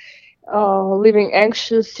living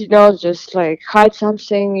anxious, just like hide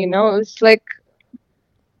something, it's like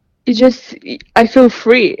it just I feel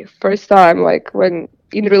free first time, like when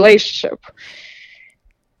in relationship.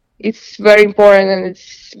 It's very important and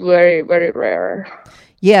it's very, very rare.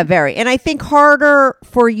 Yeah, very. And I think harder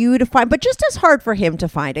for you to find, but just as hard for him to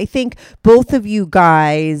find. I think both of you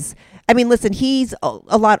guys, I mean, listen, he's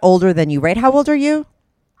a lot older than you, right? How old are you?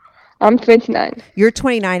 I'm 29. You're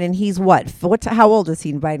 29 and he's what? How old is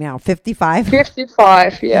he by now? 55?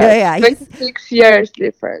 55, yeah. Yeah, 26 years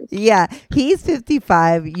difference. Yeah, he's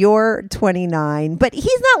 55, you're 29, but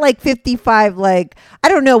he's not like 55, like, I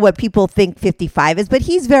don't know what people think 55 is, but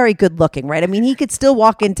he's very good looking, right? I mean, he could still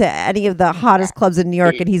walk into any of the hottest clubs in New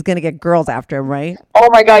York and he's going to get girls after him, right? Oh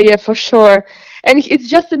my God, yeah, for sure. And it's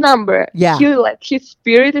just a number. Yeah. His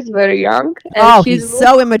spirit is very young. And He's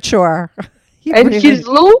so immature. And his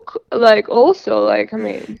look, like, also, like, I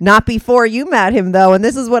mean. Not before you met him, though. And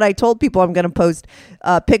this is what I told people. I'm going to post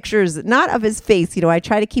pictures, not of his face. I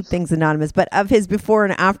try to keep things anonymous, but of his before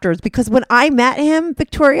and afters. Because when I met him,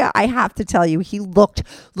 Victoria, I have to tell you, he looked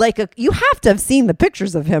like you have to have seen the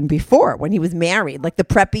pictures of him before when he was married. Like the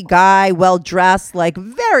preppy guy, well-dressed, like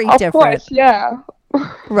very different. Of course, yeah.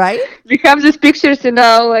 Right? We have these pictures in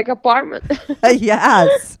our like apartment.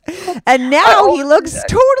 Yes. And now he looks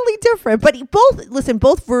totally different. But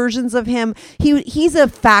both versions of him, he's a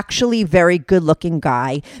factually very good looking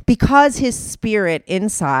guy because his spirit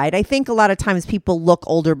inside. I think a lot of times people look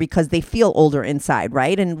older because they feel older inside,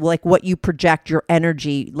 right? And like what you project, your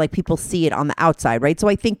energy, like people see it on the outside, right? So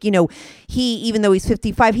I think, he, even though he's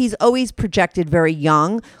 55, he's always projected very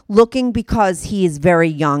young looking because he is very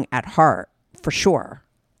young at heart. For sure.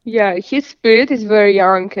 Yeah, his spirit is very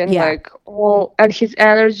young and like and his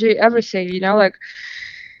energy, everything, like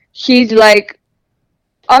he's like,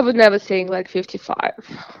 I would never think like 55.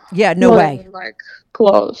 Yeah, no way. Like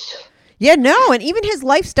close. Yeah, no, and even his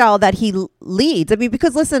lifestyle that he leads. I mean,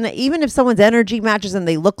 because listen, even if someone's energy matches and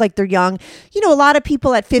they look like they're young, a lot of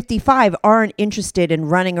people at 55 aren't interested in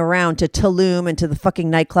running around to Tulum and to the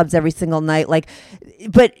fucking nightclubs every single night. Like,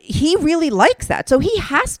 but he really likes that. So he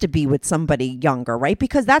has to be with somebody younger, right?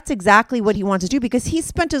 Because that's exactly what he wants to do because he's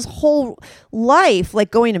spent his whole life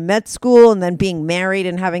like going to med school and then being married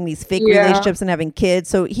and having these fake relationships and having kids.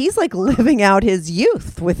 So he's like living out his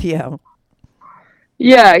youth with you.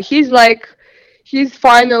 Yeah, he's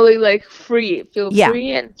finally like free,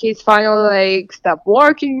 free, and he's finally like stopped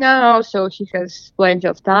working now, so he has plenty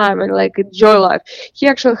of time and like enjoy life. He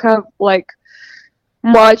actually have like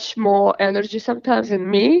much more energy sometimes than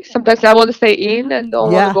me. Sometimes I want to stay in and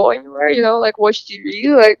don't want to go anywhere, like watch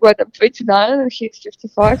TV. Like when I'm 29 and he's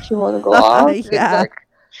 55, he want to go out. Yeah.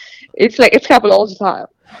 It's happened all the time.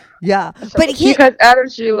 Yeah, So but he has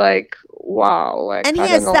energy like. Wow. Like, and he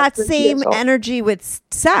has that same energy with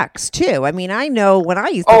sex too. I mean, I know when I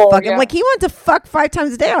used to fuck him, like he wanted to fuck 5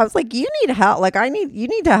 times a day. I was like, you need help. Like you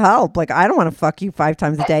need to help. Like, I don't want to fuck you 5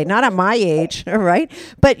 times a day. Not at my age. Right.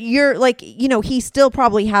 But you're like, he still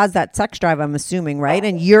probably has that sex drive, I'm assuming. Right.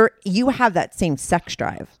 And you have that same sex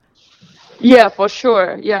drive. Yeah, for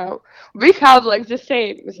sure. Yeah. We have like the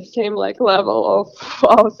same like level of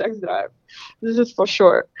our sex drive. This is for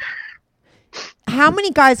sure. How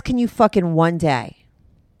many guys can you fuck in one day?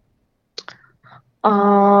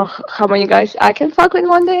 How many guys I can fuck in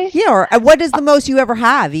one day? Yeah, or what is the most you ever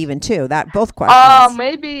have? Even too. That both questions.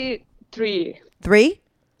 Maybe 3. 3?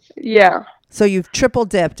 Yeah. So you've triple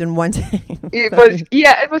dipped in one day. It was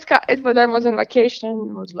I was on vacation.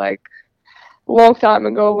 It was like a long time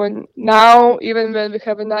ago. And now even when we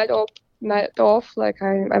have a night off, like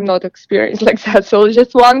I'm not experienced like that, so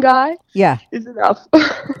just one guy is enough.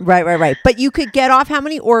 right but you could get off how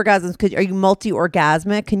many orgasms? Are you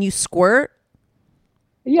multi-orgasmic? Can you squirt?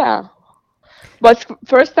 Yeah, but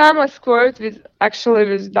first time I squirt with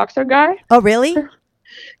Dr. Guy. Oh really?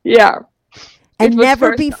 Yeah. And was never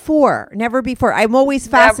first time. before. I'm always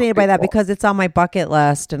fascinated by that before. because it's on my bucket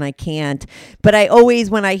list and I can't. But I always,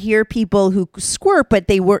 when I hear people who squirt, but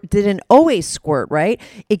they didn't always squirt, right?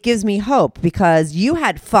 It gives me hope because you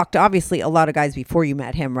had fucked obviously a lot of guys before you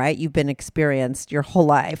met him, right? You've been experienced your whole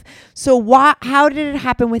life. So how did it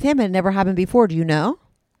happen with him? It never happened before. Do you know?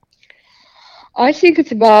 I think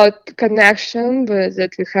it's about connection, but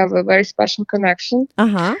that we have a very special connection.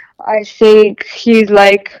 Uh-huh. I think he's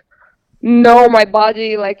like know my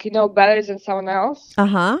body like better than someone else,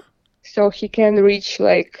 Uh-huh. so he can reach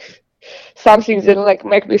like something that like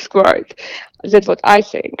make me squirt. That's what I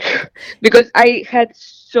think. Because I had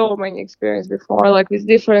so many experience before, like with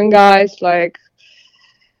different guys, like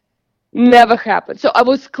never happened. So I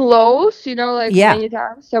was close, like Yeah. many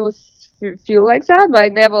times I was feel like that, but I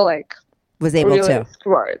never like Was able really to.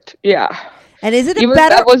 squirt. Yeah. And is it Even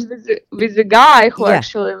better? I was with the guy who Yeah.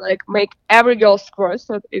 actually like make every girl squirt,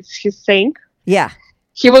 so it's his thing. Yeah.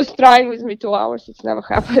 He was trying with me 2 hours. It's never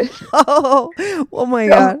happened. Oh my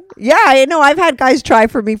God. Yeah, I know. I've had guys try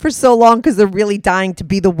for me for so long because they're really dying to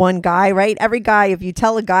be the one guy, right? Every guy, if you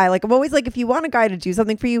tell a guy, like I'm always like, if you want a guy to do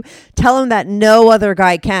something for you, tell him that no other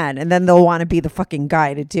guy can. And then they'll want to be the fucking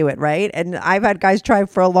guy to do it, right? And I've had guys try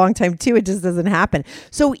for a long time too. It just doesn't happen.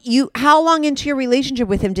 So how long into your relationship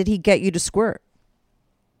with him did he get you to squirt?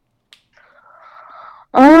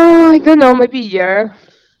 I don't know, maybe a year.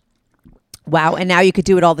 Wow. And now you could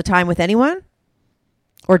do it all the time with anyone?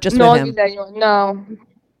 Or just No, with him? with anyone. No.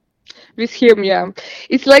 With him, yeah.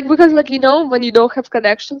 It's like because like when you don't have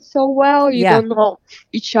connections so well, you Yeah. don't know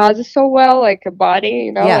each other so well, like a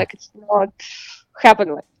body, Yeah. like it's not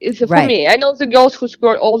happening. It's for Right. me. I know the girls who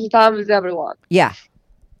squirt all the time with everyone. Yeah.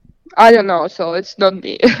 I don't know, so it's not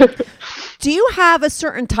me. Do you have a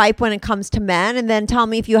certain type when it comes to men? And then tell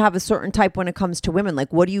me if you have a certain type when it comes to women.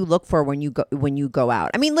 Like, what do you look for when you go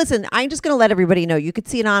out? I mean, listen, I'm just going to let everybody know. You could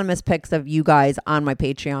see anonymous pics of you guys on my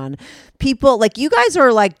Patreon. People like you guys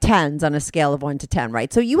are like 10s on a scale of 1 to 10,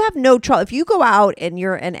 right? So you have no trouble. If you go out and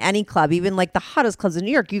you're in any club, even like the hottest clubs in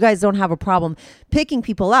New York, you guys don't have a problem picking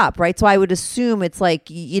people up, right? So I would assume it's like,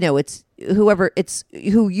 it's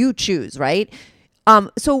who you choose, right?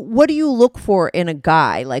 So what do you look for in a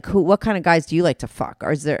guy? Like what kind of guys do you like to fuck?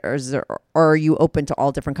 Or are you open to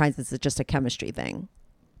all different kinds? Is it just a chemistry thing?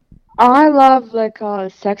 I love like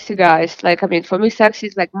sexy guys. Like I mean, for me, sexy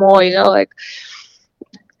is like more, like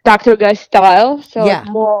doctor guy style. So Yeah. like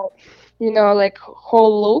more, like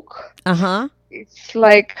whole look. Uh-huh. It's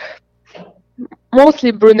like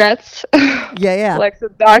mostly brunettes. Yeah. Like the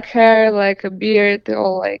dark hair, like a beard,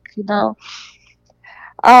 or like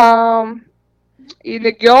in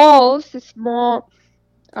the girls, it's more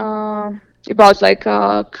about like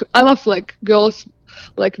I love like girls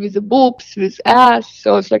like with the boobs, with ass,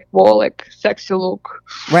 so it's like more like sexy look.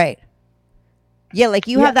 Right. Yeah, like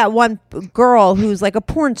you have that one girl who's like a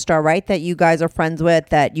porn star, right? That you guys are friends with,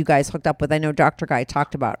 that you guys hooked up with. I know Dr. Guy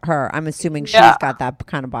talked about her. I'm assuming she's got that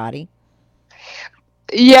kind of body.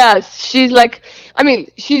 Yes, she's like, I mean,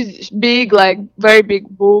 she's big, like very big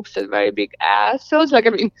boobs and very big ass. So it's like, I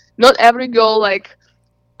mean, not every girl like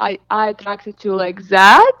I attracted to like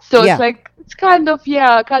that. So Yeah. it's like, it's kind of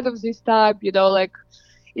this type, like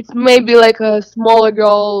it's maybe like a smaller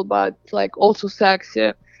girl, but like also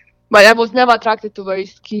sexy. But I was never attracted to very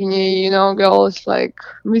skinny, girls like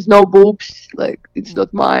with no boobs. Like it's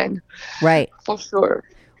not mine. Right. For sure.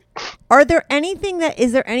 Is there anything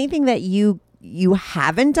that you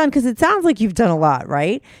haven't done? Because it sounds like you've done a lot,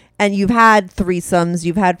 right? And you've had threesomes,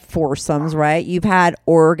 you've had foursomes, right? You've had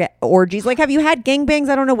orgies. Like, have you had gangbangs?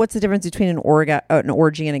 I don't know what's the difference between an orgy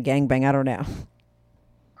and a gangbang. I don't know.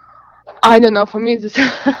 I don't know. For me, it's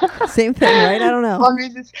Same thing, right? I don't know. For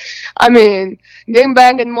me, I mean,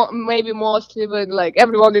 gangbang and maybe mostly, but like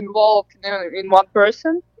everyone involved in one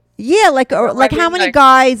person. Yeah, like how many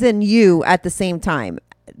guys and you at the same time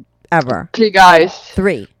ever? 3 guys.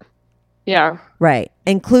 3. Yeah. Right.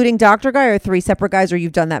 Including Dr. Guy, or 3 separate guys, or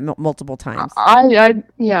you've done that multiple times? I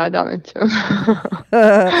done it too.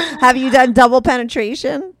 Have you done double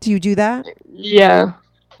penetration? Do you do that? Yeah,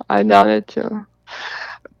 I done it too.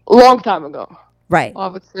 Long time ago. Right. I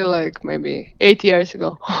would say like maybe 8 years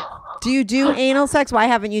ago. Do you do anal sex? Why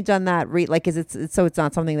haven't you done that? Like, is it so it's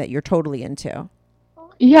not something that you're totally into?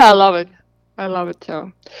 Yeah, I love it. I love it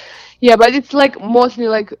too. Yeah, but it's like mostly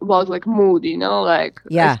like about like mood, like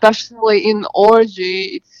especially in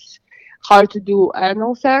orgy, it's hard to do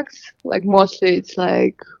anal sex. Like mostly it's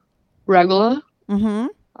like regular. Mm-hmm.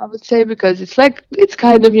 I would say, because it's like it's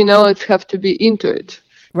kind of it's have to be into it.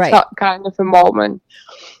 Right. It's kind of a moment.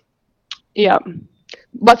 Yeah.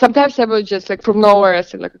 But sometimes I will just like from nowhere I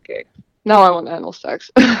say like, okay, Now I want anal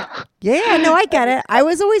sex. Yeah, no, I get it. I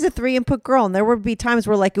was always a 3-input girl, and there would be times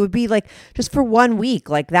where like it would be like just for 1 week,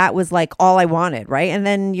 like that was like all I wanted, right? And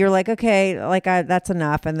then you're like, okay, like that's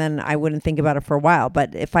enough, and then I wouldn't think about it for a while.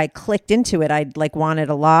 But if I clicked into it, I'd like want it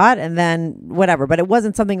a lot, and then whatever. But it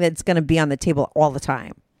wasn't something that's going to be on the table all the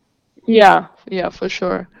time, Yeah, for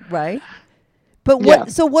sure. right? But Yeah.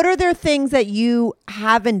 what are there things that you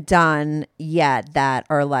haven't done yet that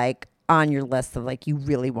are like on your list of like you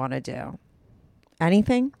really want to do?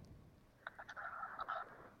 Anything?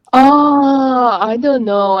 I don't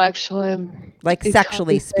know actually. Like It's hard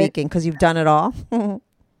sexually to say. speaking, because you've done it all.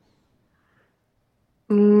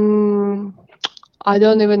 Mm, I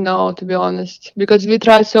don't even know, to be honest, because we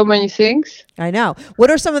tried so many things. I know.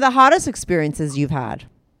 What are some of the hottest experiences you've had?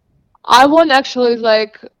 I want actually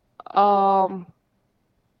like um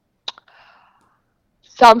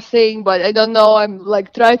something, but I don't know. I'm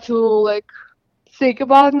like trying to like think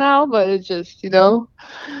about now, but it's just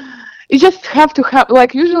you just have to have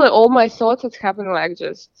like usually all my thoughts it's happen like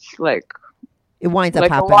just like It winds up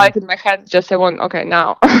like a happening. light in my head. Just I want okay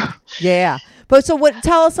now. Yeah. But so what,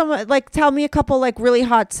 tell us some, like, tell me a couple like really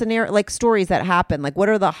hot scenario, like stories that happen. Like what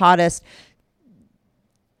are the hottest,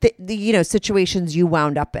 situations you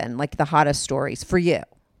wound up in, like the hottest stories for you?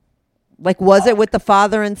 Like, was it with the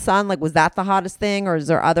father and son? Like, was that the hottest thing? Or is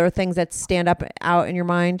there other things that stand up out in your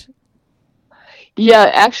mind? Yeah,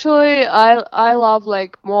 actually, I love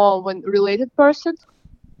like more when related person.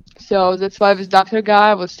 So that's why this doctor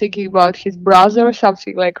guy I was thinking about his brother or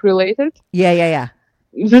something like related. Yeah.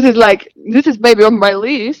 This is maybe on my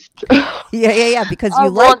list. Yeah. Because I you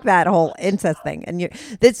like want- that whole incest thing. And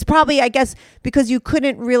that's probably, I guess, because you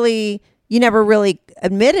never really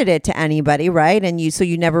admitted it to anybody, right? And so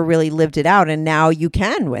you never really lived it out. And now you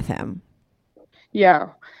can with him. Yeah,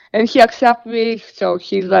 and he accept me, so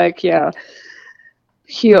he's like, yeah,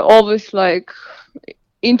 he always like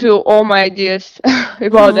into all my ideas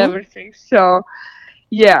about everything. So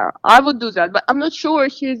yeah, I would do that, but I'm not sure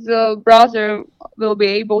his brother will be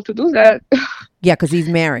able to do that. Yeah, because he's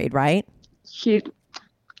married, right? He's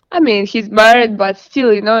married, but still,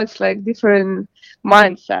 it's like different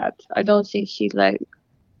mindset. I don't think he's like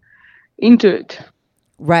into it.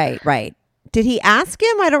 Right. Did he ask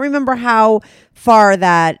him? I don't remember how far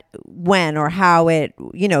that went or how it,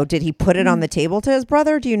 did he put it on the table to his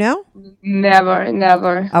brother? Do you know? Never.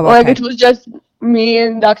 Oh, Like okay. it was just me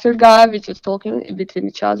and Dr. Guy, we just talking between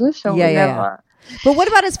each other. So Yeah, we yeah, never. But what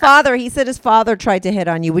about his father? He said his father tried to hit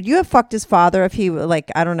on you. Would you have fucked his father if he,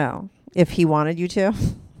 like, I don't know, if he wanted you to?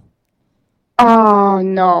 Oh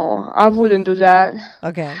no, I wouldn't do that.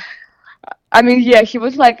 Okay. Yeah, he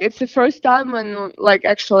was like, it's the first time when like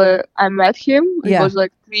actually I met him. It Yeah. was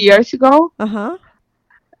like 3 years ago, Uh-huh.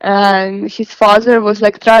 and his father was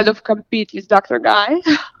like trying to compete with Dr. Guy.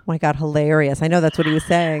 Oh my God, hilarious. I know that's what he was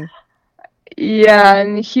saying. Yeah,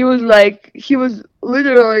 and he was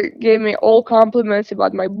literally gave me all compliments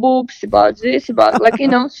about my boobs, about this, about like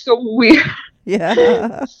so weird,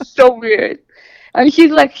 Yeah. so weird. And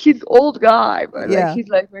he's old guy, but Yeah. like he's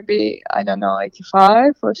like maybe I don't know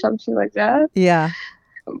 85 or something like that. Yeah.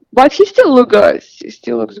 But he still look good. He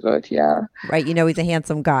still looks good. Yeah. Right. He's a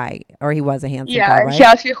handsome guy, or he was a handsome Yeah. guy, And right? he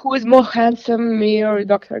asked me who is more handsome, me or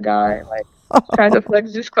Dr. Guy. Like kind of like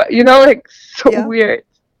this, like so Yeah. weird.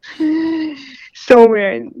 So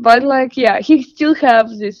weird, but like yeah, he still have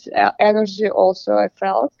this energy. Also, I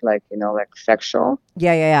felt like like sexual.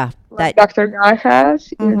 Yeah. Like That, Dr. Guy has,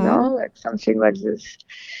 Mhm. like something like this.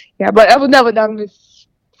 Yeah, but I would never done with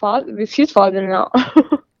his father now.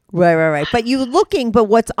 right. But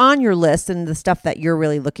what's on your list and the stuff that you're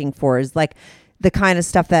really looking for is like the kind of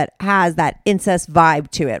stuff that has that incest vibe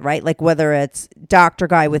to it, right? Like whether it's Dr.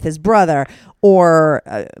 Guy with his brother or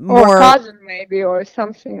more. Or cousin maybe, or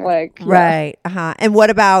something like yeah. Right. Uh-huh. And what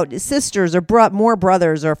about sisters or more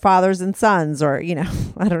brothers or fathers and sons or,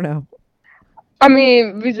 I don't know.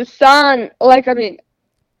 With the son, like a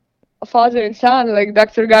father and son, like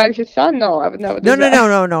Dr. Guy and his son. No, I would never do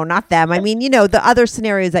that. No, not them. I mean, the other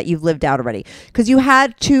scenarios that you've lived out already. Because you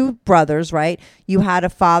had 2 brothers, right? You had a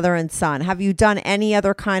father and son. Have you done any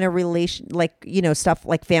other kind of relation, like, stuff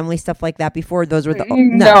like family stuff like that before? Those were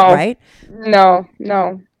No. right? No.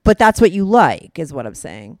 But that's what you like, is what I'm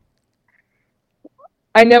saying.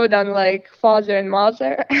 I never done like father and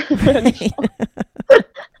mother.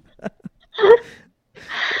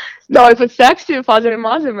 No, if it's sexy, father and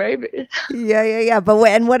mother, maybe. Yeah. But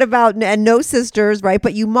what about and no sisters, right?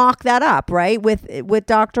 But you mock that up, right? With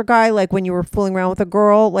Dr. Guy, like when you were fooling around with a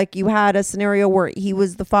girl, like you had a scenario where he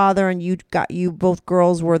was the father and you both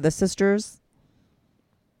girls were the sisters.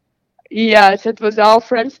 Yes, it was our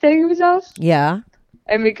friend staying with us, Yeah.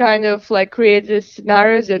 and we kind of like create these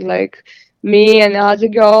scenarios and like me and other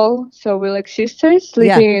girl, so we're like sisters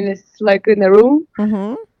sleeping in this like in a room,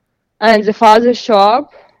 and the father show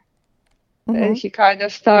up, and he kind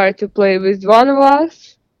of started to play with one of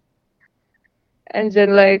us, and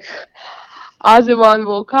then like other one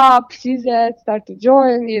woke up, see that, start to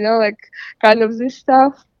join, you know, like kind of this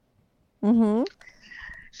stuff.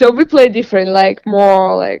 So we play different, like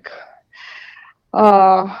more like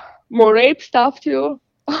more rape stuff too.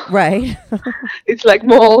 Right. It's like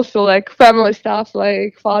more also like family stuff,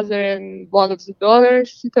 like father and one of the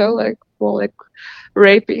daughters, you know, like more like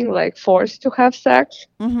raping, like forced to have sex.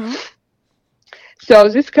 So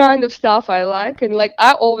this kind of stuff I like, and like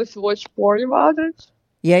I always watch porn about it.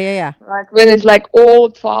 Yeah. Like when it's like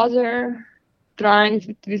old father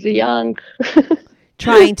trying with a young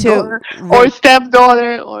Trying to or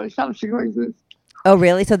stepdaughter or something like this. Oh,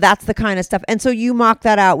 really? So that's the kind of stuff. And so you mock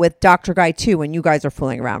that out with Dr. Guy too when you guys are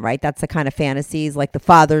fooling around, right? That's the kind of fantasies, like the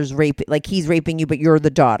father's rape, like he's raping you, but you're the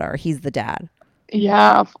daughter. He's the dad.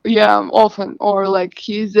 Yeah, often. Or like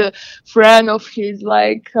he's a friend of his,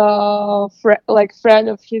 like friend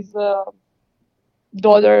of his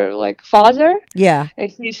daughter, like father. Yeah.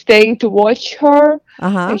 And he's staying to watch her.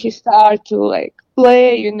 And he start to like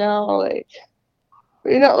play,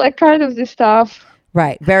 like kind of this stuff.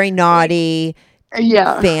 Right. Very naughty.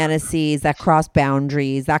 Yeah. Fantasies that cross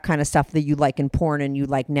boundaries, that kind of stuff that you like in porn and you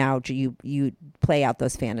like now. You play out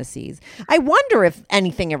those fantasies. I wonder if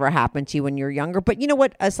anything ever happened to you when you were younger. But you know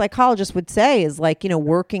what a psychologist would say is like,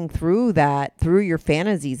 working through that, through your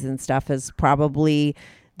fantasies and stuff is probably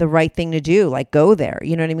the right thing to do. Like go there,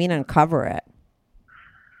 you know what I mean? Uncover it.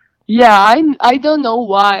 Yeah, I don't know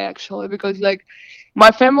why actually, because like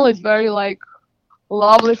my family is very like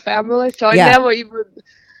lovely family, so I never even.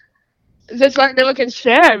 That's why I never can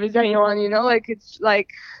share with anyone, like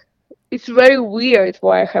it's very weird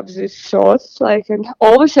why I have these thoughts, like, and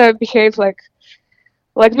always I behave like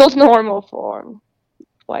not normal for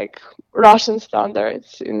like Russian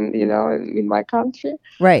standards in my country.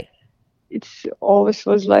 Right. It's always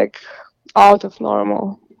was like out of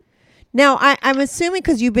normal. Now, I'm assuming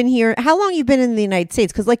because you've been here, how long you've been in the United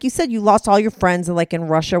States? Because like you said, you lost all your friends like in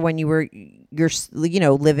Russia when you're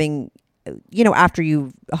living, after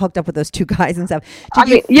you hooked up with those two guys and stuff.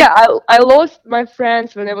 I lost my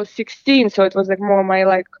friends when I was 16. So it was like more my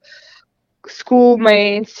like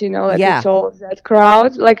schoolmates, it's all that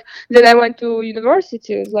crowd. Like then I went to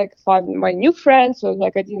university, it was like find my new friends. So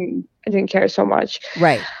like I didn't care so much.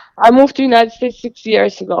 Right. I moved to United States 6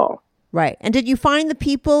 years ago. Right. And did you find the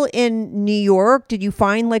people in New York? Did you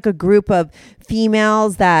find like a group of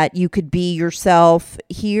females that you could be yourself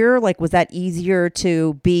here? Like, was that easier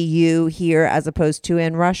to be you here as opposed to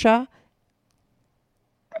in Russia?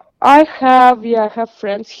 I have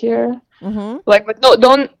friends here. Like, but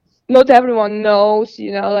not everyone knows,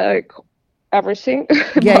 like everything.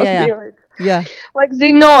 Yeah. Like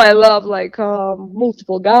they know I love like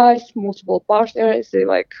multiple guys, multiple partners. They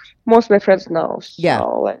like most of my friends know.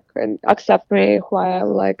 So like and accept me who I am.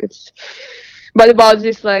 Like it's, but about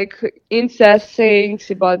this like incest things,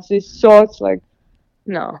 about these thoughts, like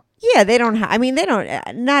no. Yeah, they don't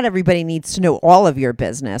not everybody needs to know all of your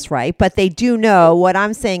business, right? But they do know. What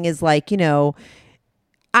I'm saying is like,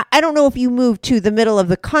 I don't know if you moved to the middle of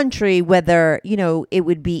the country, whether, it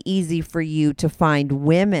would be easy for you to find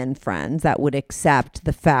women friends that would accept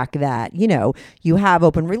the fact that, you have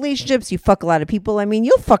open relationships, you fuck a lot of people. I mean,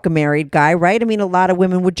 you'll fuck a married guy, right? I mean, a lot of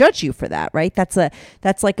women would judge you for that, right? That's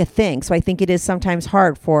like a thing. So I think it is sometimes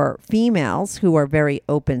hard for females who are very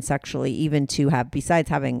open sexually, even to have, besides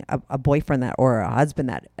having a boyfriend that or a husband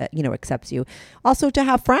that, accepts you, also to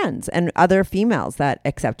have friends and other females that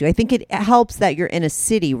accept you. I think it helps that you're in a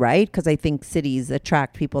city, right? Because I think cities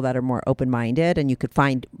attract people that are more open-minded, and you could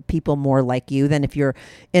find people more like you than if you're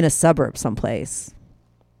in a suburb someplace.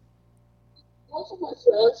 Most of my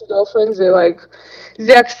friends, girlfriends,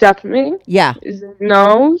 they accept me. Yeah. They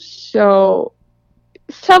know. So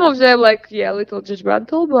some of them a little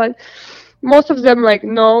judgmental, but most of them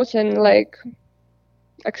knows and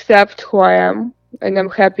accept who I am. And I'm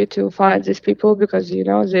happy to find these people because, they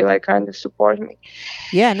kind of support me.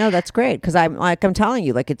 Yeah, no, that's great. Because I'm telling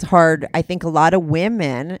you, it's hard. I think a lot of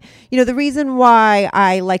women, the reason why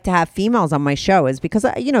I like to have females on my show is because,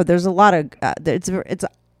 there's a lot of, it's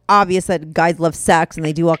obvious that guys love sex and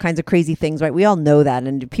they do all kinds of crazy things, right? We all know that.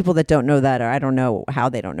 And people that don't know that, or I don't know how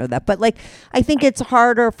they don't know that. But like, I think it's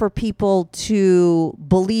harder for people to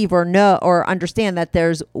believe or know or understand that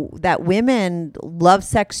that women love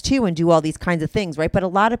sex too and do all these kinds of things, right? But a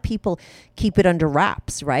lot of people keep it under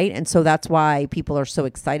wraps, right? And so that's why people are so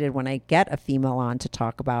excited when I get a female on to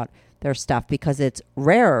talk about their stuff, because it's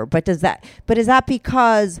rarer. But is that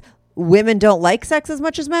because women don't like sex as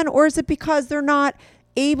much as men, or is it because they're not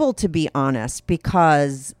able to be honest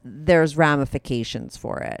because there's ramifications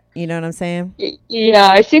for it? You know what I'm saying? Yeah,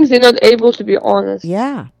 I think they're not able to be honest.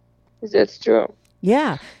 Yeah. That's true.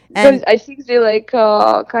 Yeah. Because I think they like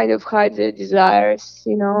kind of hide their desires,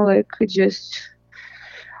 like just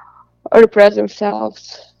repress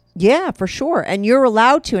themselves. Yeah, for sure. And you're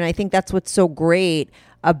allowed to. And I think that's what's so great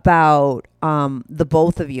about the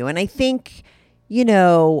both of you. And I think,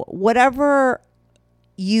 whatever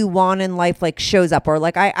you want in life like shows up, or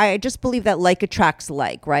like I just believe that like attracts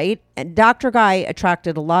like, right? And Dr. Guy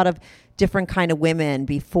attracted a lot of different kind of women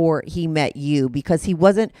before he met you, because he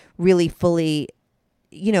wasn't really fully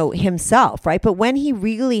himself, right? But when he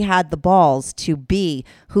really had the balls to be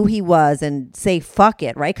who he was and say fuck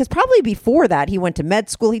it, right? Because probably before that he went to med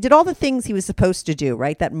school, he did all the things he was supposed to do,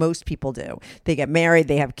 right? That most people do. They get married,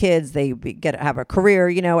 they have kids, they have a career.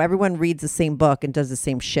 Everyone reads the same book and does the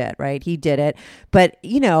same shit, right? He did it, but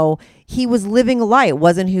he was living a lie. It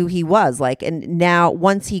wasn't who he was. Like, and now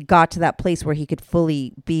once he got to that place where he could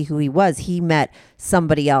fully be who he was, he met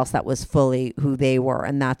somebody else that was fully who they were.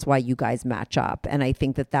 And that's why you guys match up. And I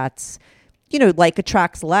think that that's, like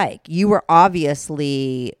attracts like. You were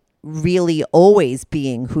obviously really always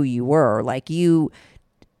being who you were, like you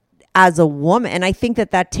as a woman. And I think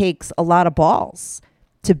that takes a lot of balls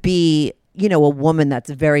to be, a woman that's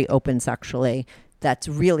very open sexually, that's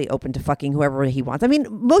really open to fucking whoever he wants. I mean,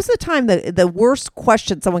 most of the time, the worst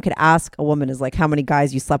question someone could ask a woman is like, how many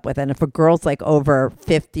guys you slept with? And if a girl's like over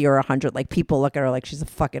 50 or 100, like people look at her like she's a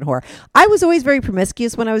fucking whore. I was always very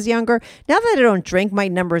promiscuous when I was younger. Now that I don't drink, my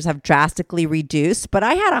numbers have drastically reduced, but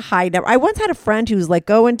I had a high number. I once had a friend who was like,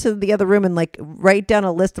 go into the other room and like write down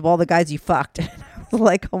a list of all the guys you fucked.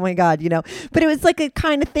 Like, oh my God, but it was like a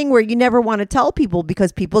kind of thing where you never want to tell people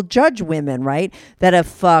because people judge women, right? That have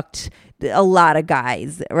fucked a lot of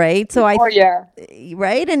guys, right? So right.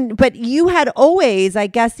 But you had always, I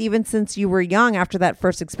guess, even since you were young, after that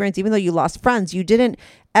first experience, even though you lost friends, you didn't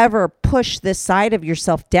ever push this side of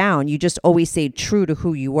yourself down. You just always stayed true to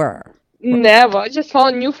who you were. Never. I just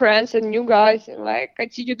found new friends and new guys and like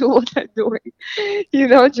continue to do what I'm doing.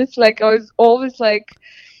 Just like I was always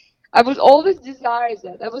desiring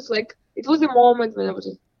that. I was like, it was a moment when I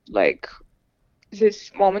was like,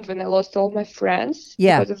 this moment when I lost all my friends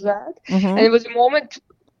because of that. Mm-hmm. And it was a moment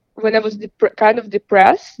when I was kind of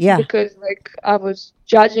depressed because like I was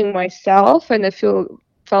judging myself and I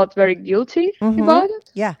felt very guilty about it.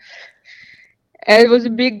 Yeah. And it was a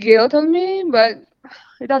big guilt on me, but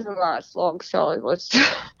it doesn't last long. So it was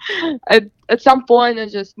at some point I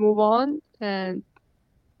just move on and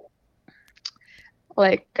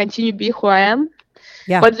like continue to be who I am.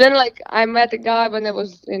 Yeah. But then like I met a guy when I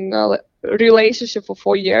was in a relationship for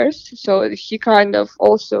 4 years, so he kind of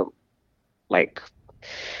also like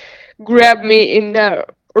grabbed me in the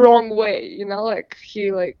wrong way, like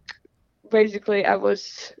he like basically I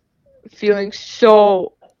was feeling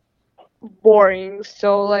so boring,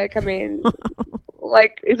 so like I mean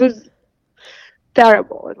like it was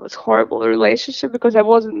terrible, it was horrible relationship because I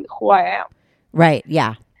wasn't who I am. Right.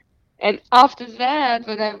 Yeah. And after that,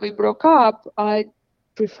 when we broke up, I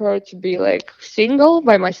prefer to be like single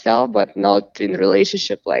by myself, but not in a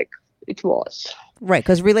relationship like it was. Right,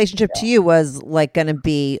 because relationship to you was like going to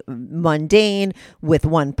be mundane with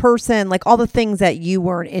one person, like all the things that you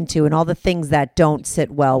weren't into and all the things that don't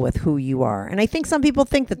sit well with who you are. And I think some people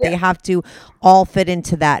think that they have to all fit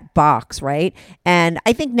into that box, right? And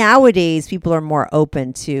I think nowadays people are more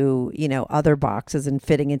open to, other boxes and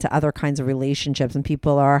fitting into other kinds of relationships, and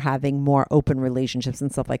people are having more open relationships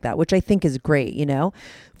and stuff like that, which I think is great,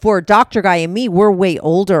 For Dr. Guy and me, we're way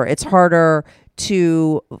older. It's harder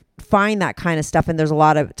to find that kind of stuff, and there's a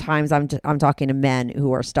lot of times I'm talking to men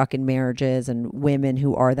who are stuck in marriages and women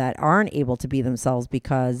who aren't able to be themselves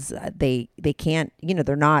because they can't,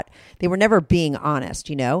 they were never being honest,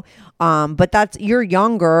 but you're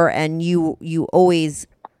younger and you always,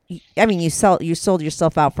 I mean, you sold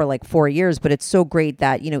yourself out for like 4 years, but it's so great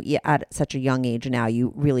that, at such a young age now,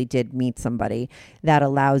 you really did meet somebody that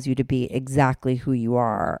allows you to be exactly who you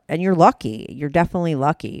are. And you're lucky. You're definitely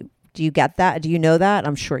lucky. Do you get that? Do you know that?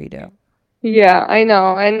 I'm sure you do. Yeah, I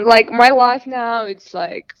know. And like my life now, it's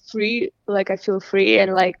like free. Like I feel free,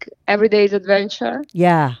 and like every day is adventure.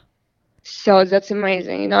 Yeah. So that's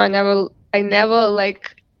amazing. I never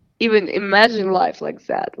like even imagine life like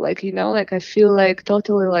that. Like, like I feel like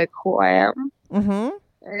totally like who I am. Mm-hmm.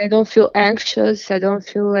 And I don't feel anxious. I don't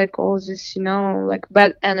feel like all this, like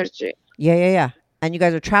bad energy. Yeah, yeah, yeah. And you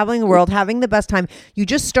guys are traveling the world, having the best time. You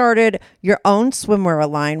just started your own swimwear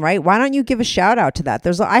line, right? Why don't you give a shout out to that?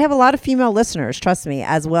 I have a lot of female listeners, trust me,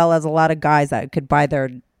 as well as a lot of guys that could buy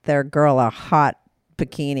their girl a hot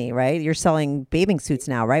bikini, right? You're selling bathing suits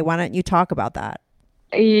now, right? Why don't you talk about that?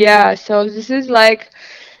 Yeah, so this is line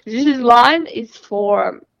is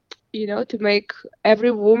for, to make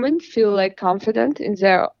every woman feel like confident in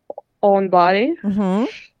their own body. Mm-hmm.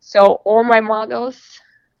 So all my models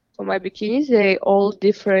for my bikinis, they all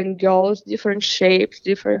different girls, different shapes,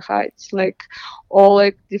 different heights, like all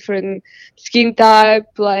like different skin type,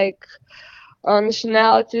 like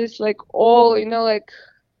nationalities, like all, like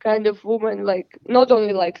kind of women, like not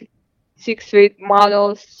only like 6 feet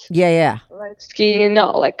models, Yeah, yeah. like skinny,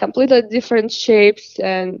 no, like completely different shapes,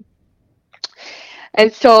 and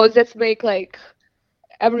so that's make like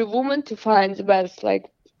every woman to find the best like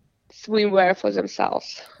swimwear for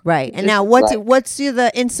themselves. Right. And This now is like,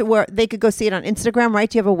 the Insta where they could go see it on Instagram, right?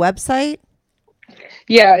 Do you have a website?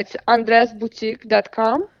 yeah, it's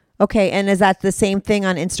andresboutique.com. Okay, and is that the same thing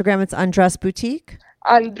on Instagram? It's Undress Boutique?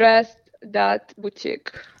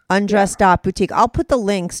 Undressed.boutique. Undress.boutique. I'll put the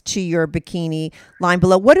links to your bikini line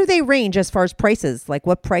below. What do they range as far as prices? Like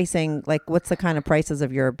what pricing, like what's the kind of prices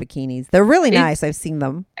of your bikinis? They're really nice. I've seen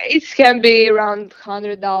them. It can be around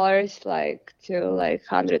 $100, like to like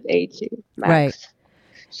 180 max. Right.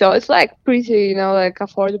 So it's like pretty, like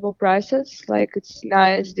affordable prices. Like it's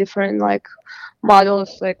nice, different like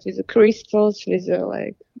models, like with the crystals, with the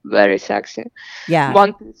like very sexy. Yeah.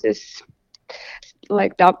 One piece is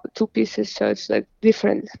like two pieces, so it's like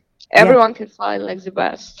different. Yeah. Everyone can find like the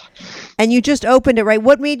best. And you just opened it, right?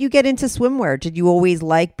 What made you get into swimwear? Did you always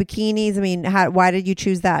like bikinis? I mean, why did you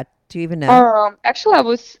choose that? Do you even know? Actually, I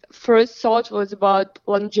was first thought was about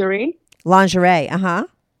lingerie. Lingerie. Uh-huh.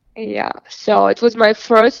 Yeah, so it was my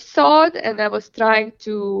first thought, and I was trying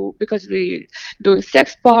to, because we doing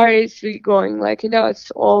sex parties, we going like,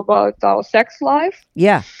 it's all about our sex life.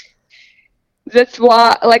 Yeah. That's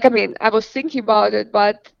why, like, I mean, I was thinking about it,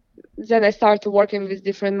 but then I started working with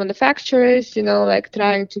different manufacturers, like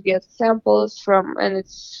trying to get samples from, and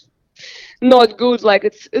it's not good. Like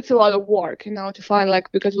it's a lot of work, to find,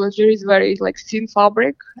 like, because lingerie is very like thin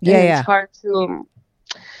fabric, Yeah, and yeah. it's hard to.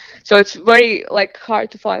 So it's very like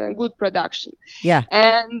hard to find a good production. Yeah.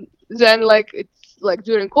 And then like it's like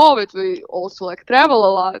during COVID we also like travel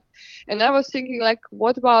a lot, and I was thinking like,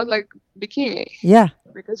 what about like bikini? Yeah.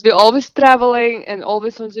 Because we're always traveling and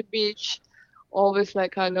always on the beach, always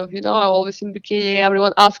like kind of always in bikini.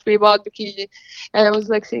 Everyone asked me about bikini, and I was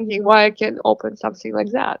like thinking why I can't open something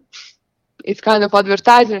like that. It's kind of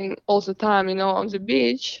advertising all the time, on the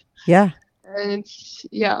beach. Yeah. And it's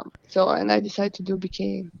so and I decided to do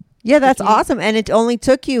bikini. Yeah, that's awesome. And it only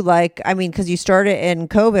took you because you started in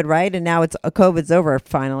COVID, right? And now COVID's over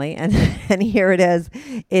finally. And and here it is.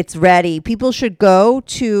 It's ready. People should go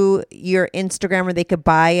to your Instagram where they could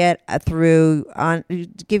buy it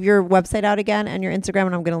give your website out again and your Instagram,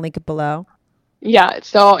 and I'm going to link it below. Yeah,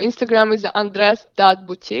 so Instagram is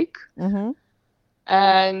andres.boutique. Mm-hmm.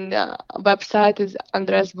 And website is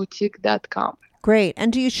andresboutique.com. Great.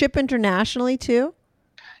 And do you ship internationally too?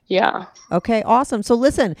 Yeah. Okay, awesome. So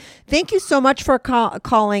listen, thank you so much for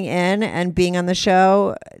calling in and being on the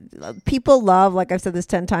show. People love, like I've said this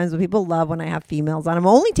 10 times, but people love when I have females on. I'm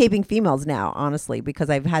only taping females now, honestly, because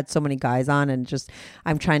I've had so many guys on, and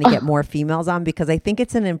I'm trying to get more females on because I think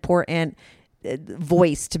it's an important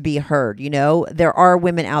voice to be heard. There are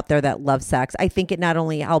women out there that love sex. I think it not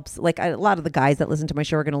only helps, like a lot of the guys that listen to my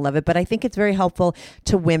show are going to love it, but I think it's very helpful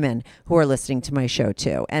to women who are listening to my show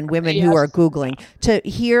too, and women who are Googling, to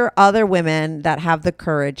hear other women that have the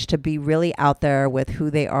courage to be really out there with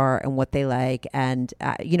who they are and what they like, and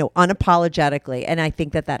unapologetically. And I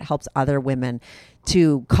think that helps other women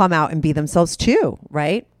to come out and be themselves too,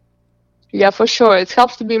 right? Yeah, for sure. It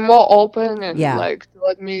helps to be more open and like to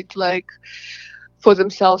admit like for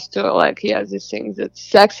themselves to like, these things that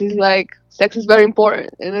sex is very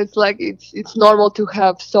important, and it's like it's normal to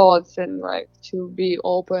have thoughts and like to be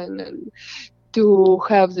open and to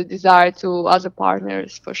have the desire to other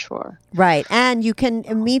partners for sure. Right. And you can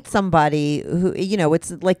meet somebody who, you know,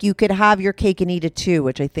 it's like you could have your cake and eat it too,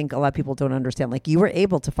 which I think a lot of people don't understand. Like you were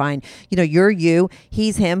able to find, you know, you're you,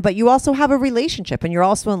 he's him, but you also have a relationship and you're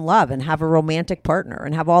also in love and have a romantic partner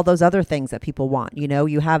and have all those other things that people want. You know,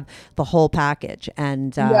 you have the whole package.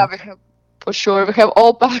 And Yeah, we have, for sure, we have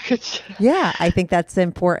all package. yeah, I think that's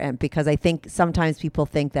important because I think sometimes people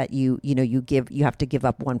think that you have to give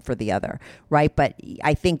up one for the other, right? But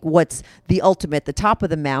I think what's the ultimate, the top of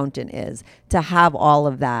the mountain is to have all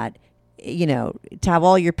of that, you know, to have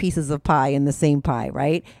all your pieces of pie in the same pie,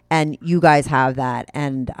 right? And you guys have that,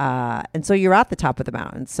 and so you're at the top of the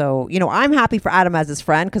mountain. So, you know, I'm happy for Adam as his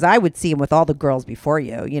friend because I would see him with all the girls before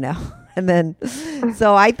you know. And then,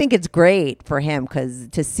 so I think it's great for him because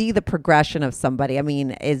to see the progression of somebody, I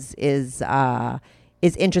mean, is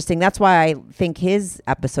interesting. That's why I think his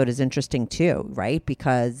episode is interesting too, right?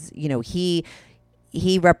 Because, you know, he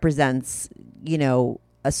represents, you know,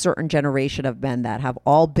 a certain generation of men that have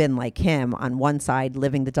all been like him on one side,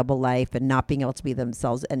 living the double life and not being able to be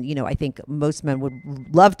themselves. And, you know, I think most men would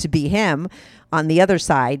love to be him on the other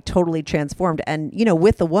side, totally transformed. And, you know,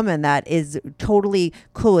 with a woman that is totally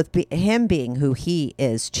cool with him being who he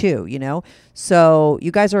is too, you know? So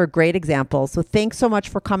you guys are a great example. So thanks so much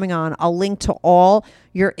for coming on. I'll link to all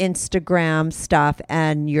your Instagram stuff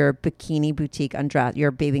and your bikini boutique,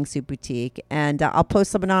 your bathing suit boutique. And I'll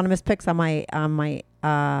post some anonymous pics on my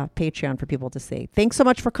Patreon for people to see. Thanks so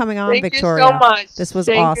much for coming on, Victoria. Thank you so much. This was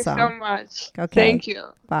Thank awesome. Thank you so much. Okay. Thank you.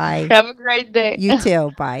 Bye. Have a great day. You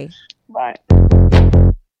too. Bye. Bye.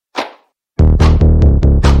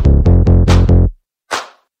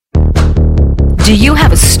 Do you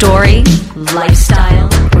have a story, lifestyle,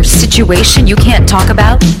 or situation you can't talk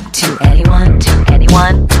about to anyone?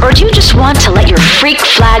 Or do you just want to let your freak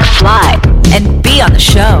flag fly and be on the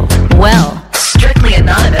show? Well, Strictly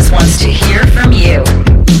Anonymous wants to hear from you.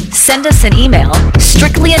 Send us an email,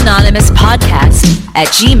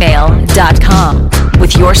 strictlyanonymouspodcast@gmail.com,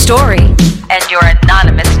 with your story and your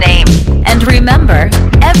anonymous name. And remember,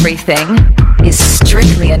 everything is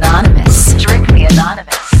strictly anonymous. Strictly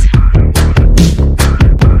Anonymous.